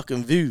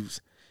motherfucking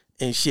views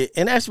and shit.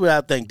 And that's what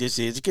I think this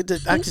is.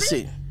 I can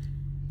see.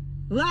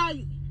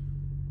 Like,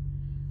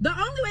 the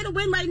only way to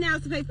win right now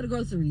is to pay for the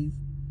groceries.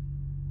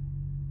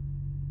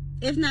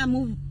 If not,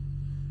 move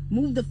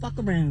the fuck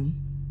around.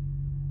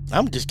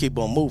 I'm just keep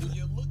on moving.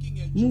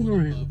 Move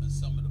around.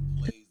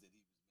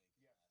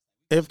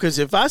 Because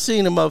if I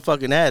seen a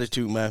motherfucking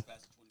attitude, man,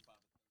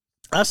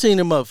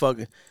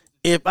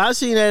 if I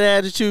seen that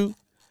attitude,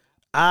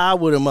 I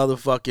would have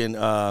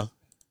motherfucking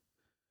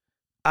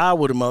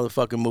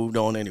moved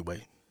on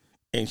anyway.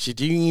 And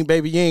shit, you ain't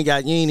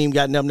even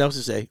got nothing else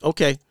to say.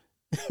 Okay.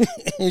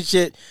 And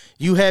shit,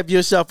 you have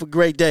yourself a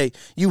great day.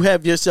 You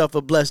have yourself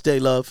a blessed day,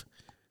 love.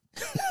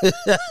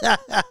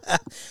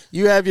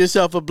 You have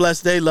yourself a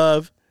blessed day,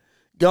 love.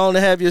 Go on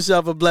and have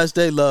yourself a blessed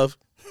day, love.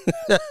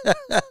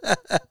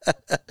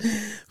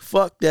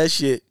 Fuck that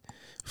shit.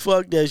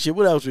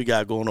 What else we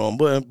got going on?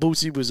 But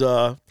Boosie was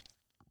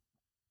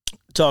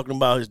talking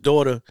about his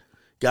daughter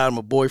got him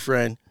a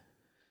boyfriend,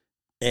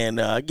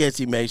 and I guess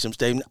he made some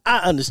statement.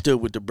 I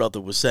understood what the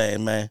brother was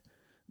saying, man,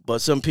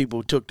 but some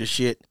people took the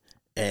shit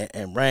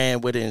and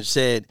ran with it and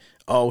said,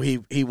 oh,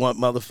 he want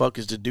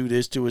motherfuckers to do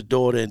this to his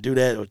daughter and do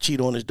that or cheat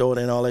on his daughter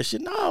and all that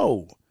shit.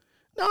 No,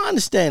 I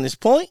understand his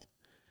point.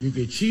 You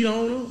can cheat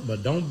on her,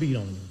 but don't beat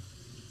on her.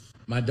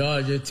 My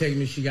daughter just texted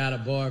me she got a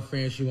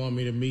boyfriend. She want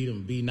me to meet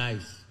him. Be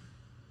nice.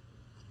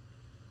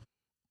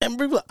 And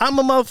I'm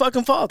a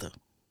motherfucking father.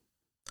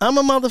 I'm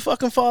a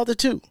motherfucking father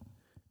too.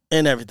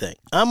 And everything.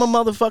 I'm a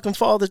motherfucking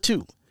father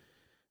too.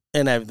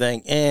 And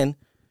everything. And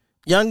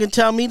Young can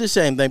tell me the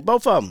same thing.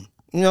 Both of them.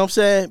 You know what I'm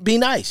saying? Be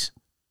nice.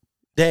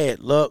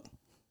 Dad, look.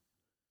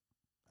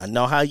 I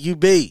know how you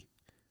be.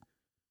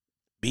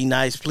 Be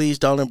nice, please.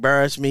 Don't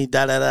embarrass me.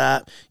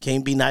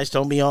 Can't be nice.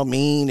 Don't be all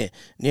mean. And,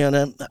 you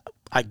know,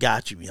 I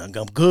got you, Young.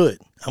 I'm good.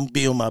 I'm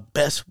be on my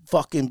best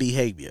fucking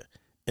behavior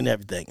and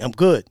everything. I'm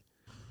good.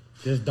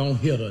 Just don't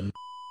hit her.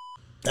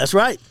 That's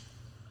right.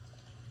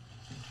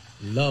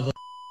 Love her.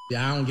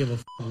 I don't give a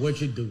fuck what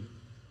you do.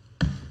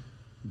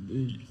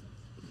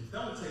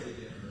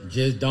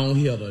 Just don't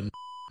hit her.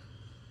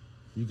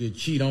 You can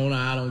cheat on her.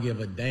 I don't give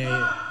a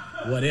damn.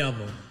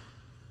 Whatever.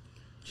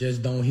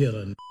 Just don't hit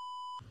her.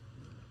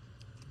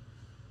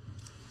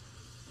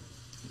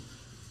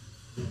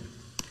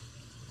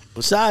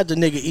 Besides the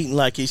nigga eating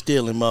like he's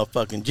still in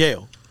motherfucking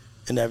jail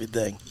and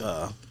everything,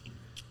 I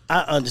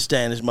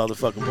understand this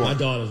motherfucking point. My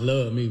daughters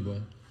love me, bro.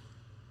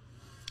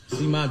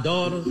 See my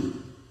daughters?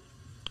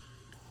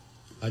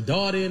 A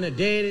daughter and a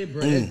daddy,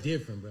 bro, that's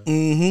different, bro.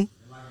 Mm-hmm.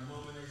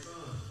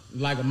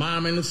 like a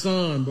mom and a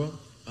son, bro.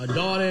 A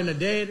daughter and a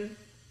daddy.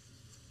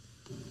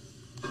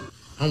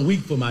 I'm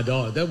weak for my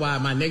daughter. That's why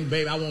my next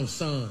baby, I want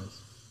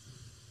sons.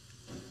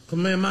 Cause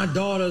man, my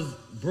daughter's,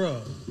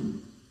 bro.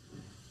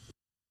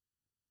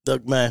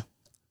 Look, man,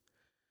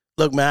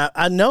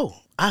 I know.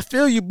 I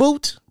feel you,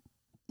 Boots.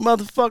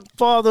 Motherfucking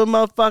father,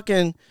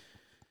 motherfucking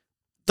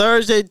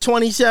Thursday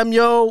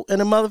 27-year-old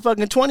and a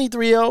motherfucking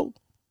 23-year-old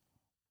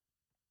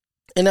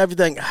and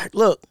everything.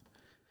 Look,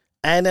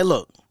 and then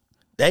look,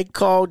 they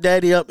called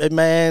daddy up and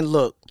man,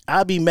 look,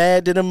 I be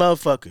mad at the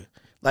motherfucker.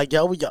 Like,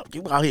 yo,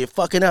 you out here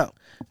fucking up.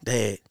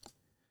 Dad,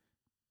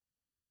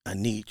 I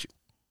need you.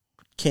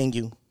 Can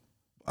you?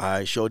 All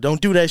right, sure.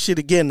 Don't do that shit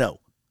again, though.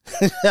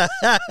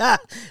 I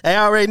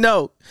already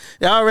know.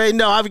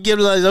 I be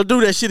giving like, don't do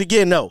that shit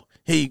again, though.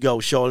 Here you go,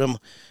 sure. I'm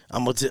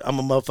a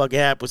motherfucking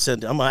Apple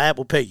sender. I'm gonna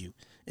Apple Pay you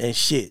and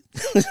shit.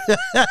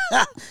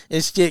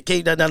 And shit.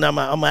 No, I'm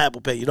gonna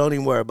Apple Pay you. Don't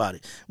even worry about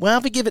it. Well,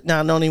 I'll forgive it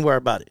now. Don't even worry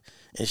about it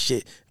and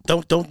shit.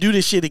 Don't do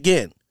this shit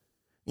again.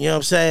 You know what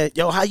I'm saying?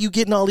 Yo, how you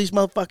getting all these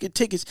motherfucking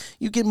tickets?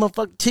 You get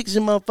motherfucking tickets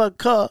in motherfucking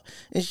car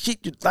and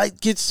shit. Your light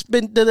gets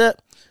spent to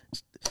that.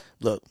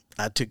 Look,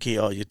 I took care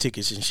of all your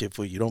tickets and shit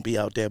for you. Don't be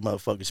out there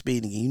motherfucking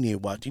speeding. You need to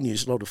watch. You need to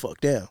slow the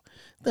fuck down.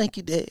 Thank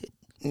you, Dad.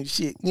 And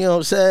shit. You know what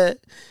I'm saying?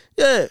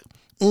 Yeah.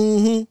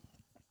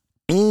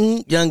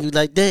 Young you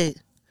like that.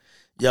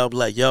 Y'all be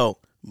like, yo,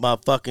 my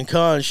fucking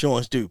car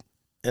insurance due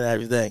and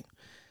everything.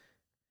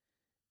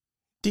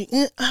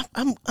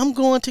 I'm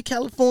going to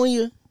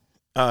California.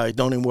 All right,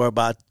 don't even worry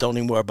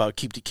about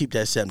keep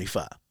that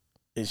 75.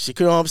 And shit,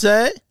 you know what I'm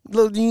saying?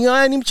 Look, you know,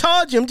 I ain't even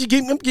charge him.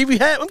 I'm give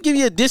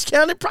you a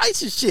discounted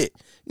price and shit.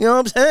 You know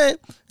what I'm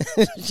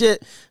saying?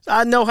 Shit.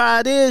 I know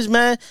how it is,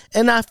 man.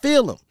 And I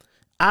feel them.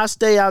 I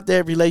stay out there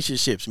in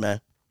relationships,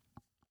 man.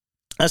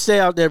 I stay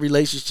out there in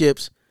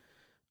relationships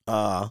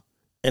and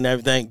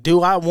everything.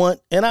 Do I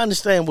want, and I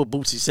understand what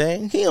Boosie's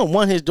saying. He don't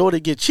want his daughter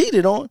to get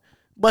cheated on,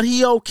 but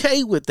he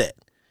okay with that.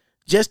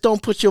 Just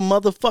don't put your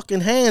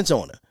motherfucking hands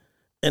on her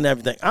and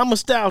everything. I'm going to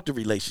stay out the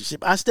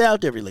relationship. I stay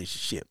out the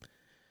relationship.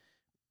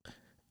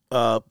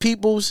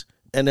 Peoples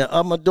and then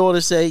my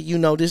daughter say, you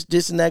know,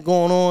 this and that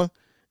going on,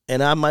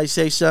 and I might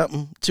say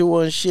something to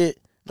her and shit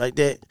like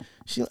that.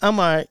 I'm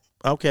all right.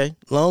 Okay.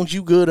 As long as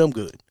you good, I'm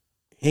good.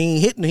 He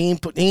ain't hitting, he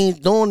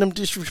ain't doing them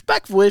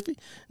disrespectful with me.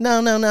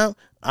 No.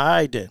 All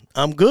right then.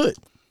 I'm good.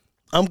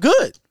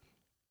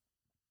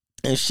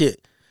 And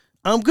shit.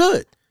 I'm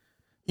good.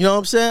 You know what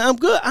I'm saying? I'm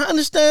good. I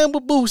understand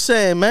what Boo's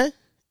saying, man.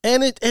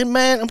 And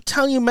man, I'm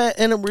telling you, man,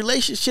 in a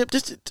relationship,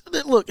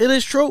 look, it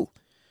is true.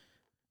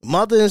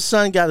 Mother and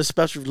son got a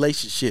special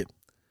relationship.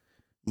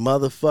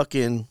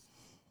 Motherfucking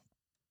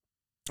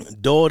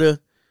daughter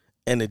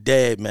and the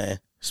dad, man.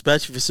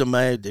 Especially for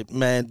somebody that,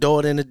 man,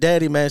 daughter and the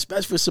daddy, man.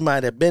 Especially for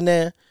somebody that been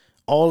there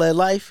all their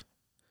life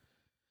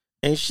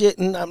and shit.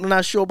 And I'm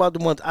not sure about the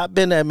ones I've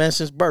been there, man,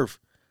 since birth.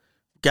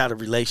 Got a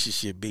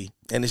relationship, B.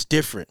 And it's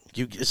different.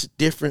 It's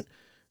different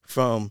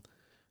from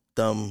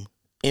them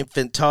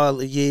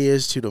infantile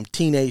years to them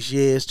teenage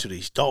years to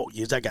these adult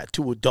years. I got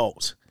 2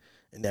 adults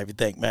and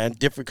everything, man.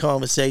 Different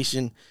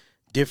conversation,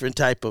 different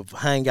type of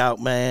hangout,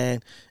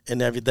 man,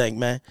 and everything,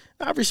 man.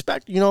 I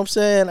respect, you know what I'm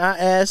saying? I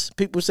ask,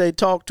 people say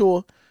talk to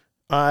her.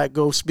 All right,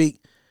 go speak.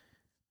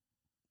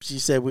 She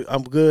said,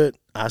 I'm good.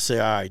 I say,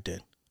 all right, then.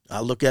 I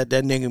look at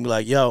that nigga and be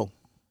like, yo,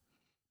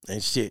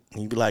 and shit.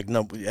 And he be like,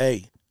 no,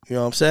 hey, you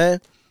know what I'm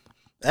saying?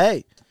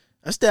 Hey,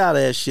 I stay out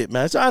of that shit,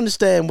 man. So I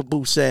understand what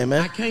Boo's saying,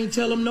 man. I can't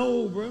tell him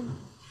no, bro.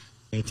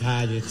 Ain't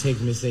tired to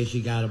text me say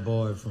she got a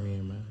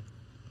boyfriend, man.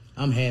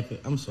 I'm happy.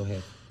 I'm so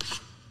happy.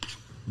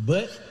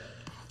 But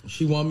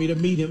she want me to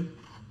meet him.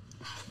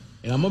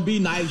 And I'm going to be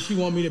nice. She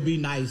want me to be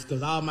nice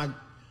because all my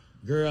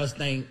girls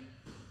think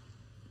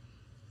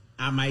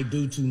I might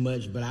do too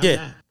much, but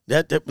I'm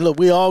not. Look,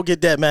 we all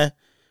get that, man.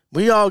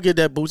 We all get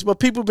that, Boots. But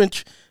people been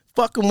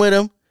fucking with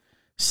him,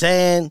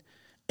 saying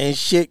and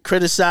shit,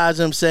 criticize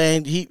him,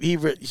 saying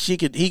she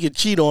could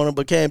cheat on him,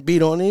 but can't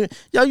beat on him.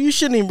 Yo, you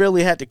shouldn't even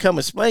really have to come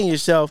explain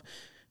yourself,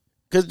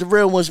 because the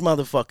real ones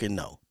motherfucking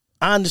know.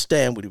 I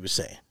understand what he was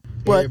saying.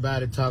 But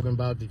everybody talking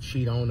about the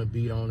cheat on the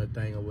beat on the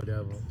thing or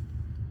whatever.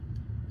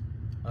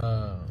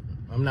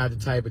 I'm not the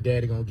type of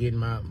daddy gonna get in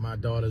my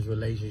daughter's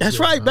relationship. That's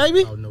right,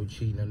 baby. No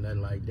cheating or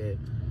nothing like that.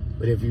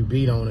 But if you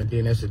beat on it,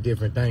 then that's a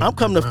different thing. I'm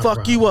coming to fuck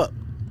problem. You up.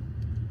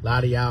 A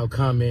lot of y'all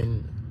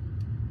coming,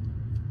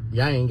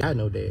 y'all ain't got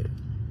no daddy.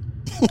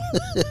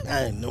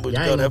 I ain't know what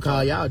y'all ain't gonna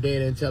call y'all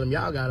daddy and tell them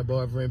y'all got a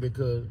boyfriend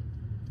because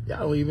y'all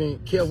don't even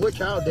care what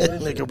y'all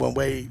daddy. Nigga went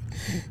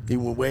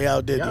way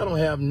out there. Y'all don't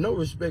have no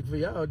respect for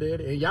y'all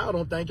daddy, and y'all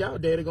don't think y'all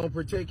daddy gonna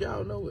protect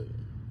y'all nowhere.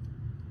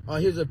 Or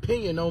his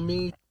opinion don't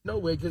mean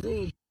nowhere, because he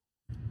ain't.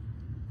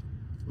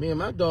 Me and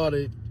my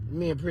daughter,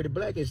 me and Pretty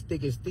Black is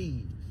thick as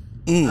thieves.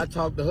 I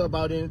talk to her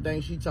about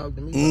anything, she talk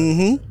to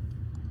me about.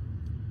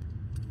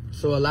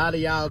 So a lot of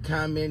y'all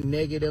comment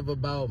negative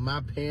about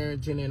my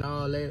parenting and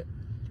all that.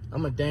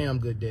 I'm a damn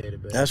good daddy,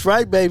 baby. That's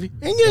right, baby.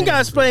 And you ain't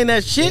gotta explain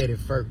that shit. Daddy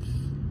first.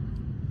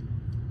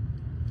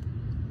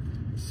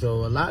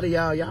 So a lot of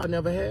y'all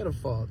never had a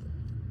father.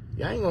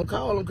 Y'all ain't gonna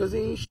call him because he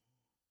ain't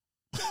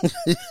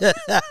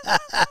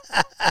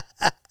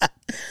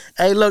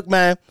Hey, look,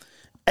 man.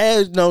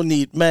 There's no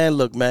need, man.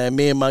 Look, man.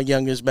 Me and my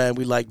youngest, man,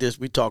 we like this.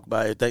 We talk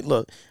about everything.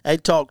 Look, they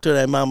talk to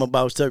their mama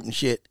about certain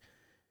shit,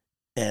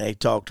 and they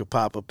talk to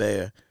Papa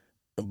Bear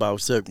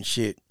about certain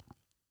shit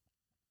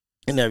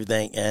and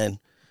everything. And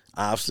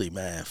obviously,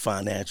 man,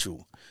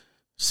 financial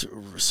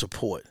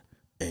support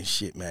and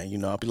shit, man. You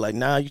know, I'll be like,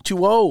 nah, you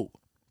too old.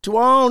 Too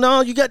old.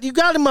 No, you got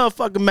a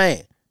motherfucking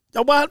man.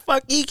 So why the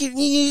fuck he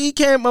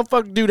can't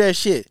motherfucking do that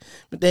shit?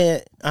 But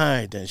then, all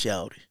right, then,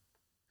 shawty.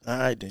 All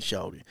right, then,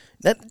 shawty.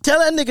 Now, tell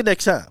that nigga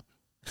next time.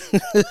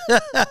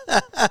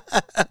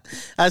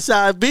 That's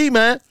how it be,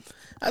 man.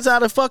 That's how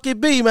the fuck it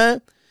be,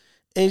 man.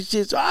 And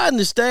shit, so I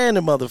understand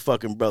the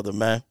motherfucking brother,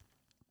 man.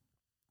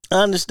 I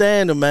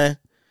understand him, man.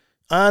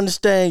 I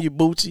understand you,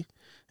 Boosie,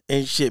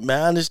 and shit,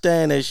 man. I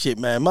understand that shit,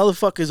 man.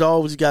 Motherfuckers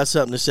always got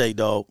something to say,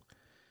 dog.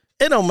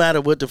 It don't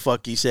matter what the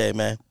fuck he said,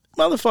 man.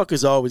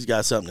 Motherfuckers always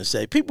got something to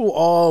say. People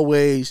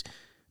always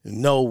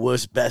know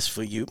what's best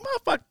for you.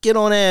 Motherfucker get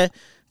on there,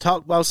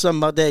 talk about something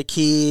about their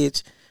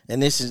kids,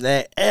 and this is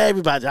that.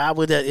 Everybody,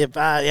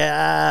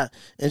 and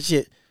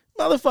shit.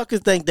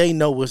 Motherfuckers think they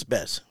know what's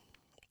best.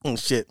 And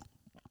shit.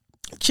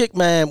 Chick,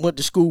 man, went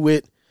to school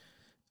with,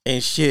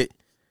 and shit,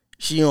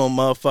 she on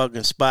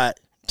motherfucking spot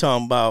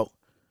talking about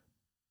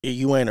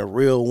you ain't a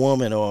real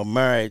woman or a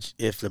marriage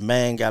if the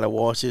man gotta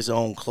wash his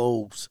own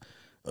clothes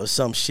or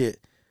some shit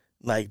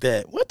like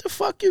that. What the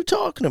fuck you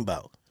talking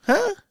about?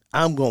 Huh?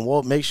 I'm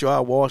gonna make sure I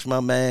wash my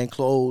man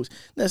clothes.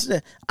 That's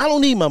that. I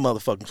don't need my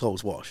motherfucking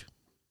clothes washed.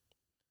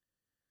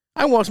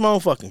 I wash my own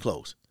fucking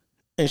clothes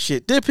and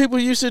shit. Did people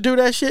used to do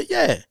that shit?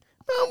 Yeah.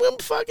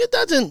 Fuck,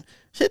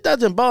 shit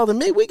doesn't bother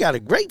me. We got a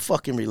great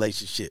fucking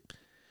relationship.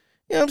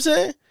 You know what I'm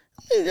saying?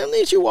 I don't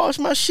need you wash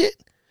my shit.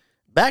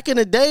 Back in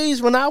the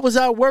days when I was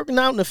out working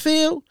out in the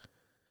field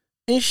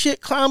and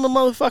shit, climbing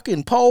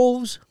motherfucking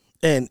poles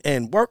and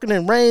working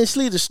in rain,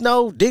 sleet, or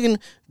snow, digging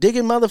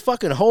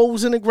motherfucking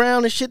holes in the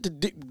ground and shit to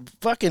dig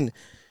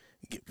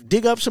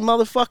up some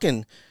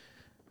motherfucking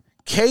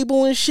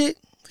cable and shit.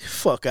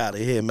 Fuck out of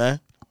here,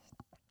 man.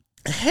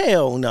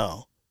 Hell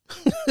no.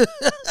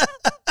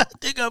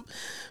 Dig up,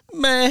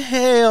 man,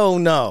 hell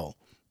no.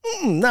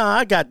 Nah,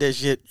 I got that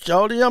shit,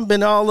 shorty. I'm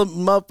been all the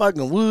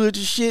motherfucking woods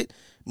and shit,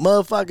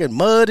 motherfucking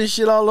mud and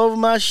shit all over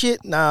my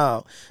shit.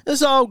 Nah,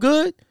 it's all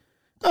good.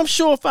 I'm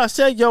sure if I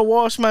said, yo,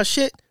 wash my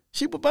shit,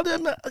 she would,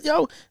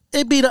 yo,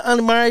 it be the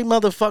unmarried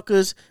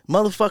motherfuckers.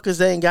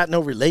 Motherfuckers ain't got no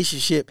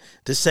relationship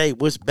to say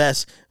what's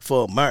best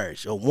for a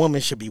marriage. A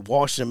woman should be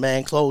washing a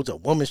man's clothes. A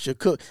woman should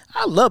cook.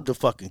 I love to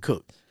fucking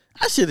cook.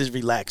 That shit is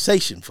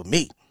relaxation for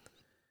me.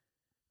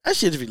 That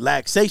shit is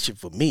relaxation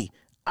for me.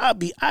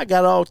 I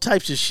got all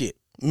types of shit,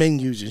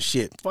 menus and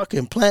shit.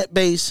 Fucking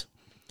plant-based,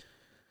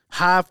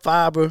 high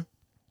fiber,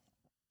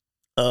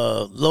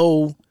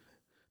 low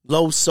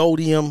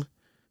sodium,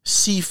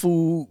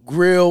 seafood,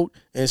 grilled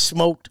and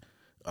smoked,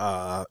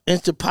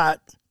 Instapot,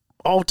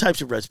 all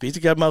types of recipes.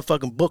 They got a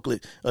motherfucking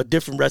booklet of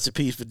different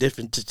recipes for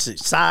different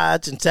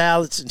sides and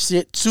salads and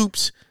shit,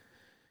 soups.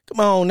 Come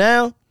on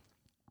now.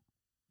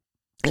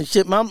 And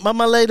shit, my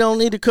lady don't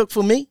need to cook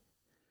for me.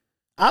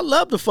 I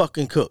love to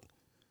fucking cook.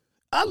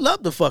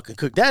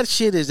 That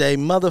shit is a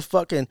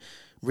motherfucking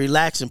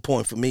relaxing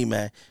point for me,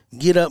 man.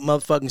 Get up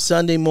motherfucking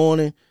Sunday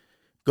morning,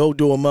 go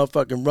do a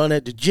motherfucking run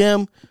at the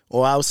gym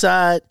or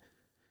outside.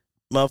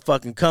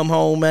 Motherfucking come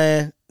home,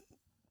 man.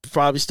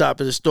 Probably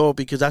stop at the store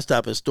because I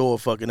stop at the store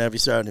fucking every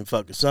Saturday and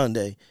fucking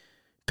Sunday,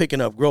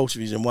 picking up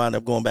groceries and wind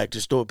up going back to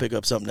the store, pick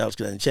up something else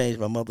because I changed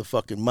my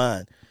motherfucking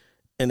mind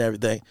and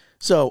everything.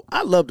 So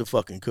I love to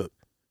fucking cook.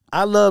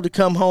 I love to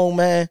come home,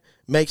 man,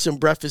 make some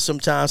breakfast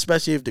sometimes,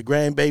 especially if the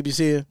grandbaby's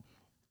here,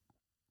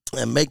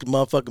 and make the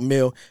motherfucking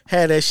meal.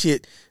 Have that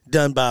shit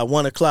done by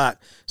 1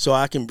 o'clock so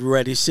I can be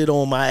ready, sit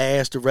on my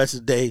ass the rest of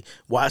the day,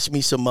 watch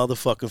me some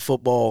motherfucking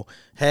football,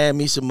 have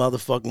me some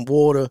motherfucking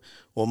water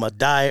or my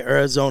diet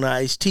Arizona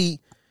iced tea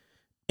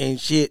and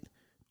shit,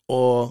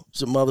 or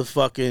some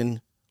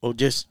motherfucking, or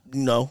just,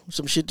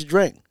 some shit to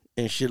drink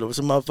and shit, or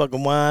some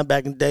motherfucking wine.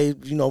 Back in the day,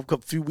 a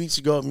few weeks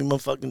ago, I mean,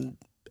 motherfucking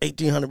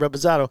 1800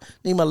 Reposado,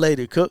 need my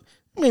lady to cook.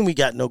 I mean, we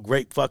got no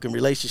great fucking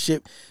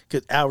relationship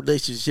because our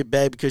relationship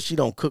bad because she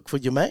don't cook for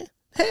your man.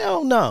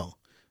 Hell no.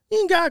 You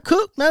ain't got to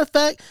cook. Matter of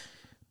fact,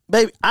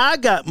 baby, I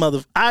got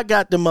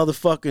the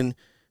motherfucking,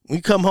 when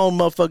you come home,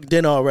 motherfucking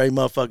dinner already,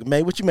 motherfucking,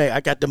 man, what you make? I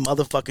got the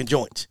motherfucking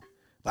joints.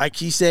 Like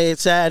she said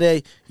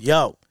Saturday,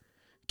 yo,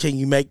 can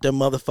you make them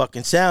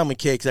motherfucking salmon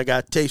cakes? I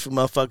got a taste for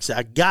motherfuckers.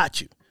 I got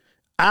you.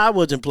 I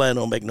wasn't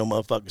planning on making no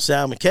motherfucking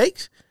salmon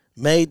cakes.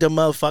 Made the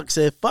motherfucker,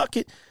 said, fuck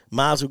it.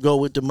 Might as well go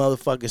with the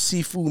motherfucking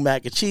seafood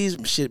mac and cheese.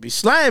 Shit be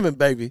slamming,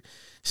 baby.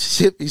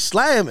 Shit be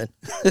slamming.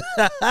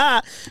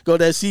 Go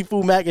that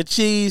seafood mac and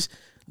cheese.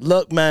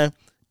 Look, man,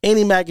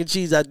 any mac and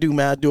cheese I do,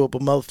 man, I do up a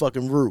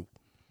motherfucking roux.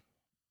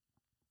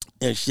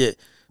 And shit,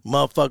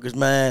 motherfuckers,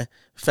 man,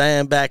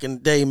 fan back in the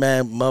day,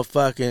 man,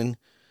 motherfucking,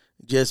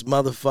 just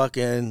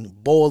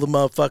motherfucking boil the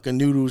motherfucking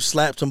noodles,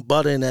 slap some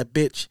butter in that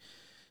bitch,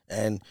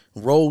 and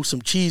roll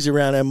some cheese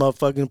around that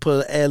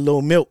motherfucking, add a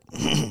little milk.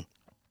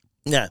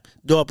 Now,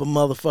 do up a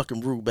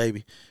motherfucking roux,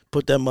 baby.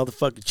 Put that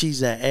motherfucking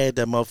cheese in, add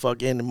that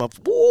motherfucker in the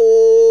motherfucker.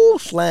 Woo!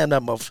 Slam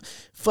that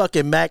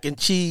motherfucking mac and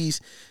cheese.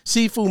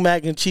 Seafood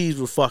mac and cheese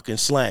was fucking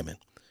slamming.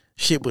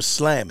 Shit was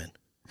slamming.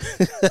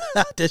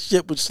 That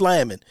shit was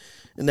slamming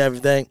and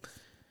everything.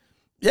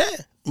 Yeah,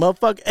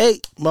 motherfucker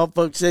ate.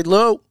 Motherfucker said,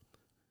 "Look,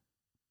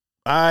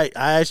 all right,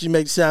 I asked you to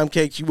make sound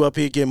cakes. You up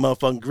here getting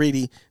motherfucking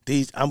greedy.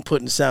 I'm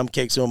putting the sound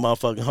cakes on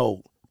motherfucking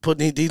hold.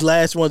 Putting these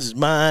last ones is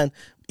mine.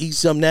 Eat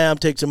some now. I'm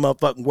taking some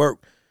motherfucking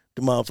work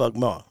to motherfucking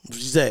tomorrow." That's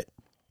what she said.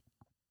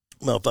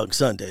 Motherfucking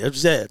Sunday. That's what she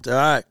said. All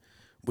right,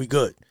 we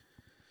good.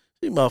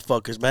 These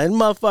motherfuckers, man.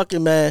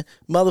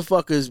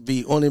 Motherfuckers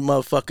be on the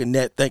motherfucking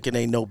net thinking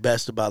they know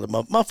best about it.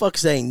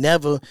 Motherfuckers ain't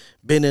never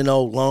been in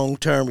no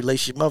long-term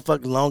relationship.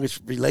 Motherfucking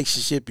longest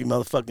relationship be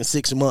motherfucking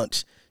 6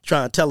 months.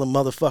 Trying to tell a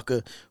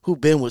motherfucker who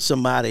been with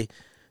somebody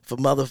for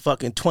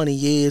motherfucking 20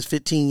 years,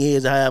 15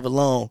 years, however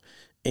long,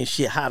 and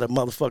shit, how the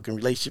motherfucking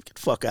relationship. Get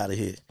the fuck out of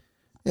here.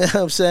 You know what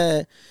I'm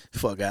saying?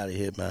 Fuck out of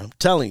here, man. I'm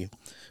telling you.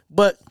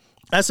 But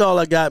that's all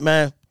I got,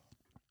 man.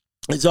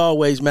 As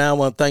always, man, I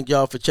want to thank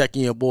y'all for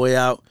checking your boy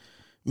out.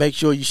 Make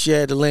sure you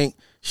share the link,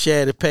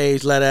 share the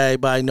page, let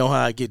everybody know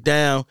how I get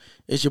down.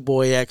 It's your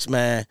boy X,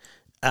 man.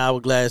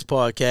 Hourglass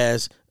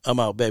Podcast. I'm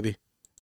out, baby.